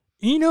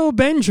Eno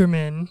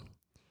Benjamin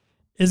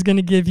is going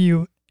to give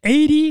you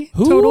 80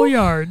 total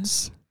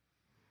yards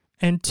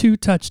and 2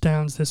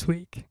 touchdowns this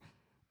week.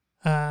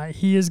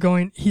 He's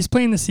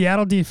playing the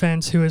Seattle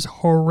defense, who is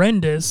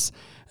horrendous,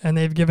 and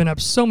they've given up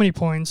so many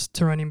points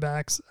to running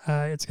backs.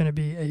 It's going to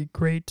be a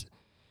great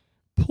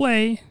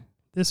play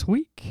this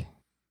week.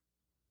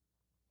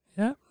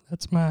 Yeah,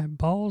 that's my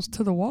balls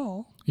to the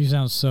wall. You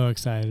sound so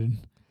excited.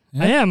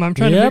 Yep. I am. I'm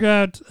trying to figure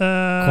out.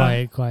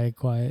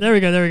 Quiet. There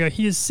we go.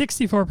 He is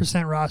 64%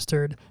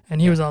 rostered,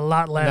 and he was a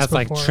lot less. And that's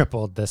before. like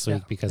tripled this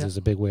week because it was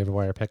a big waiver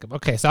wire pickup.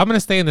 Okay, so I'm going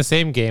to stay in the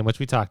same game, which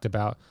we talked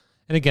about.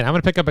 And again, I'm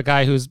going to pick up a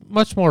guy who's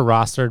much more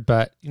rostered,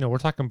 but we're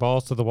talking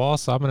balls to the wall,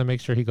 so I'm going to make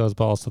sure he goes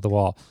balls to the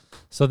wall.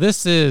 So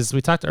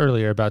we talked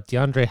earlier about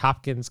DeAndre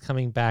Hopkins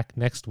coming back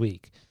next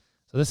week.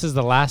 So this is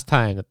the last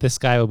time that this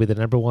guy will be the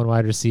number 1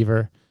 wide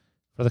receiver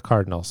for the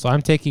Cardinals. So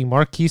I'm taking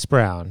Marquise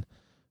Brown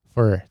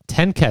for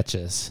 10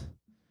 catches,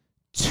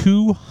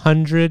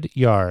 200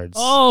 yards,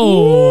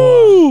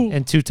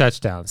 and 2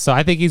 touchdowns. So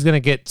I think he's going to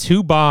get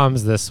 2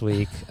 bombs this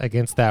week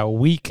against that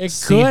weak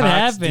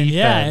Seahawks defense.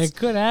 Yeah, it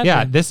could happen.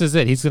 Yeah, this is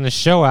it. He's going to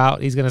show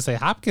out. He's going to say,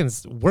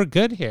 Hopkins, we're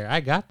good here.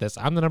 I got this.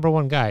 I'm the number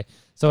 1 guy.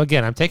 So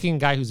again, I'm taking a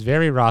guy who's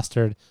very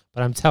rostered,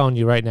 but I'm telling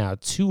you right now,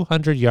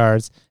 200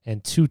 yards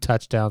and 2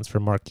 touchdowns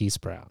for Marquise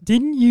Brown.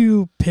 Didn't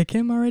you pick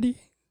him already?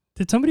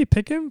 Did somebody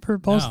pick him for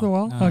balls to the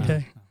wall? No,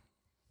 okay. No.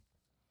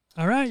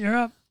 All right, you're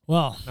up.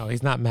 Well, no,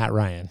 he's not Matt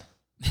Ryan.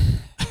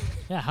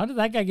 Yeah, how did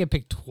that guy get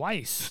picked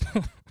twice?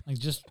 Like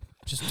just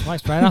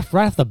twice, right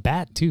off the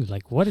bat too.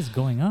 Like, what is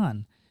going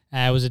on?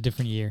 It was a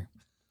different year.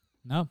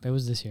 Nope, it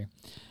was this year.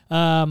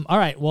 All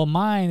right, well,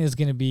 mine is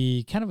going to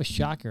be kind of a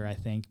shocker, I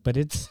think, but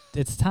it's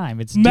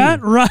time. It's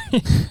Matt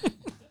Ryan.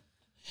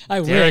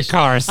 Derek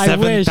Carr,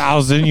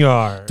 7,000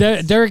 yards.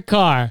 Derek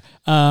Carr.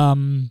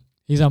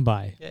 He's on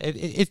bye.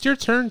 It's your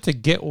turn to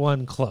get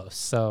one close.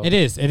 So It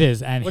is.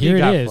 And what do here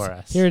you got it is. for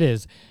us? Here it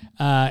is.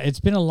 It's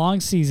been a long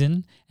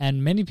season,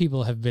 and many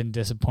people have been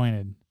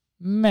disappointed.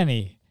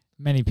 Many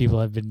people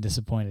have been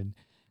disappointed.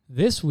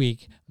 This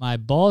week, my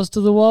balls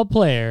to the wall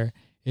player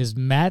is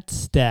Matt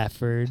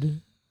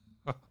Stafford.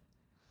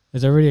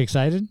 Is everybody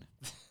excited?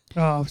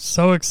 Oh,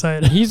 so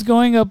excited. He's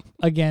going up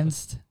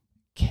against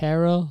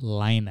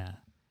Carolina.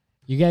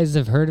 You guys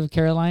have heard of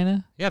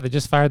Carolina? Yeah, they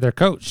just fired their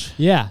coach.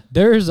 Yeah,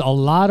 there's a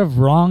lot of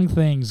wrong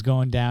things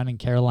going down in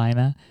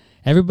Carolina.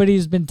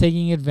 Everybody's been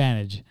taking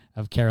advantage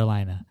of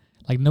Carolina.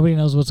 Like nobody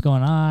knows what's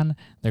going on.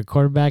 Their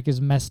quarterback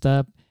is messed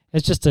up.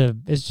 It's just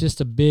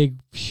a big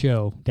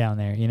show down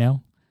there, you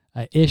know,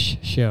 a ish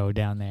show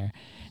down there.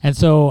 And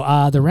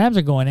so the Rams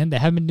are going in. They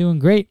haven't been doing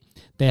great.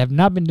 They have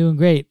not been doing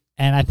great.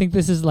 And I think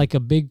this is like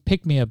a big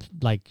pick me up,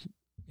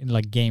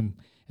 game.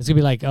 It's gonna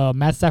be like, oh,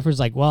 Matt Stafford's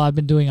like, well, I've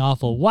been doing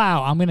awful.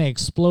 Wow, I'm gonna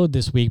explode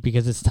this week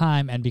because it's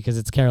time and because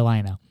it's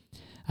Carolina.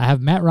 I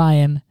have Matt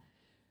Ryan,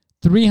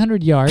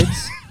 300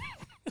 yards.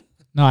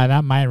 No,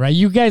 not mine, right?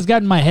 You guys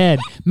got in my head.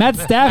 Matt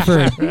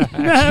Stafford.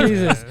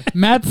 Jesus.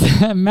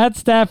 Matt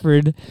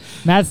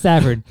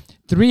Stafford,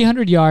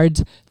 300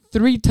 yards,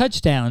 3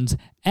 touchdowns,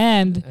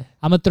 and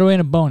I'm going to throw in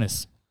a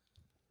bonus.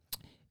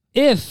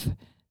 If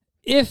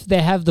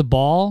they have the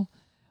ball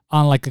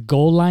on like a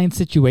goal line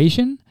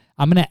situation,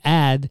 I'm going to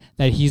add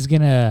that he's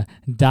going to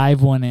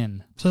dive one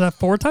in. So that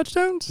 4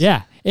 touchdowns?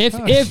 Yeah.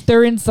 If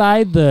they're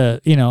inside the,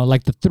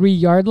 like the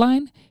 3-yard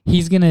line,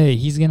 he's gonna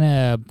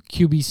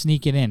QB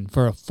sneak it in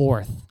for a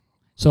 4th.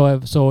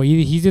 So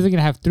he's either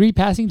gonna have 3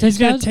 passing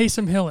touchdowns. He's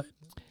gonna Taysom Hill it.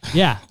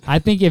 Yeah, I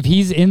think if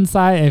he's in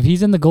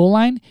the goal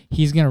line,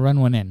 he's gonna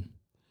run one in.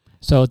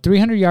 So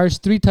 300 yards,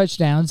 3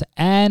 touchdowns,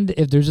 and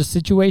if there's a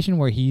situation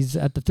where he's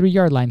at the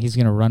 3-yard line, he's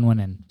gonna run one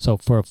in. So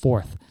for a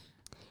 4th.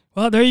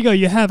 Well, there you go.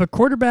 You have a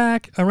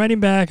quarterback, a running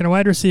back, and a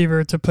wide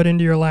receiver to put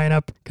into your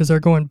lineup because they're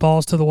going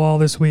balls to the wall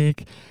this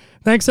week.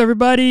 Thanks,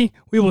 everybody.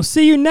 We will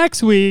see you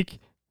next week.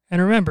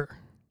 And remember,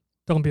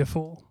 don't be a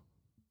fool.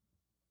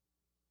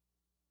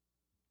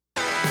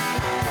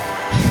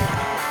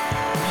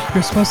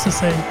 You're supposed to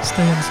say,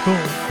 stay in school.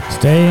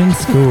 Stay in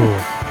school.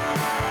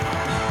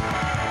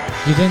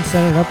 You didn't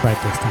set it up right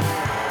this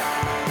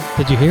time.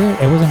 Did you hear it?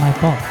 It wasn't my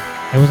fault.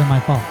 It wasn't my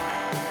fault.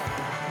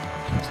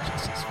 It was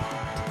Jesse's fault.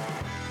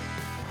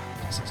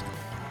 Jesse's fault.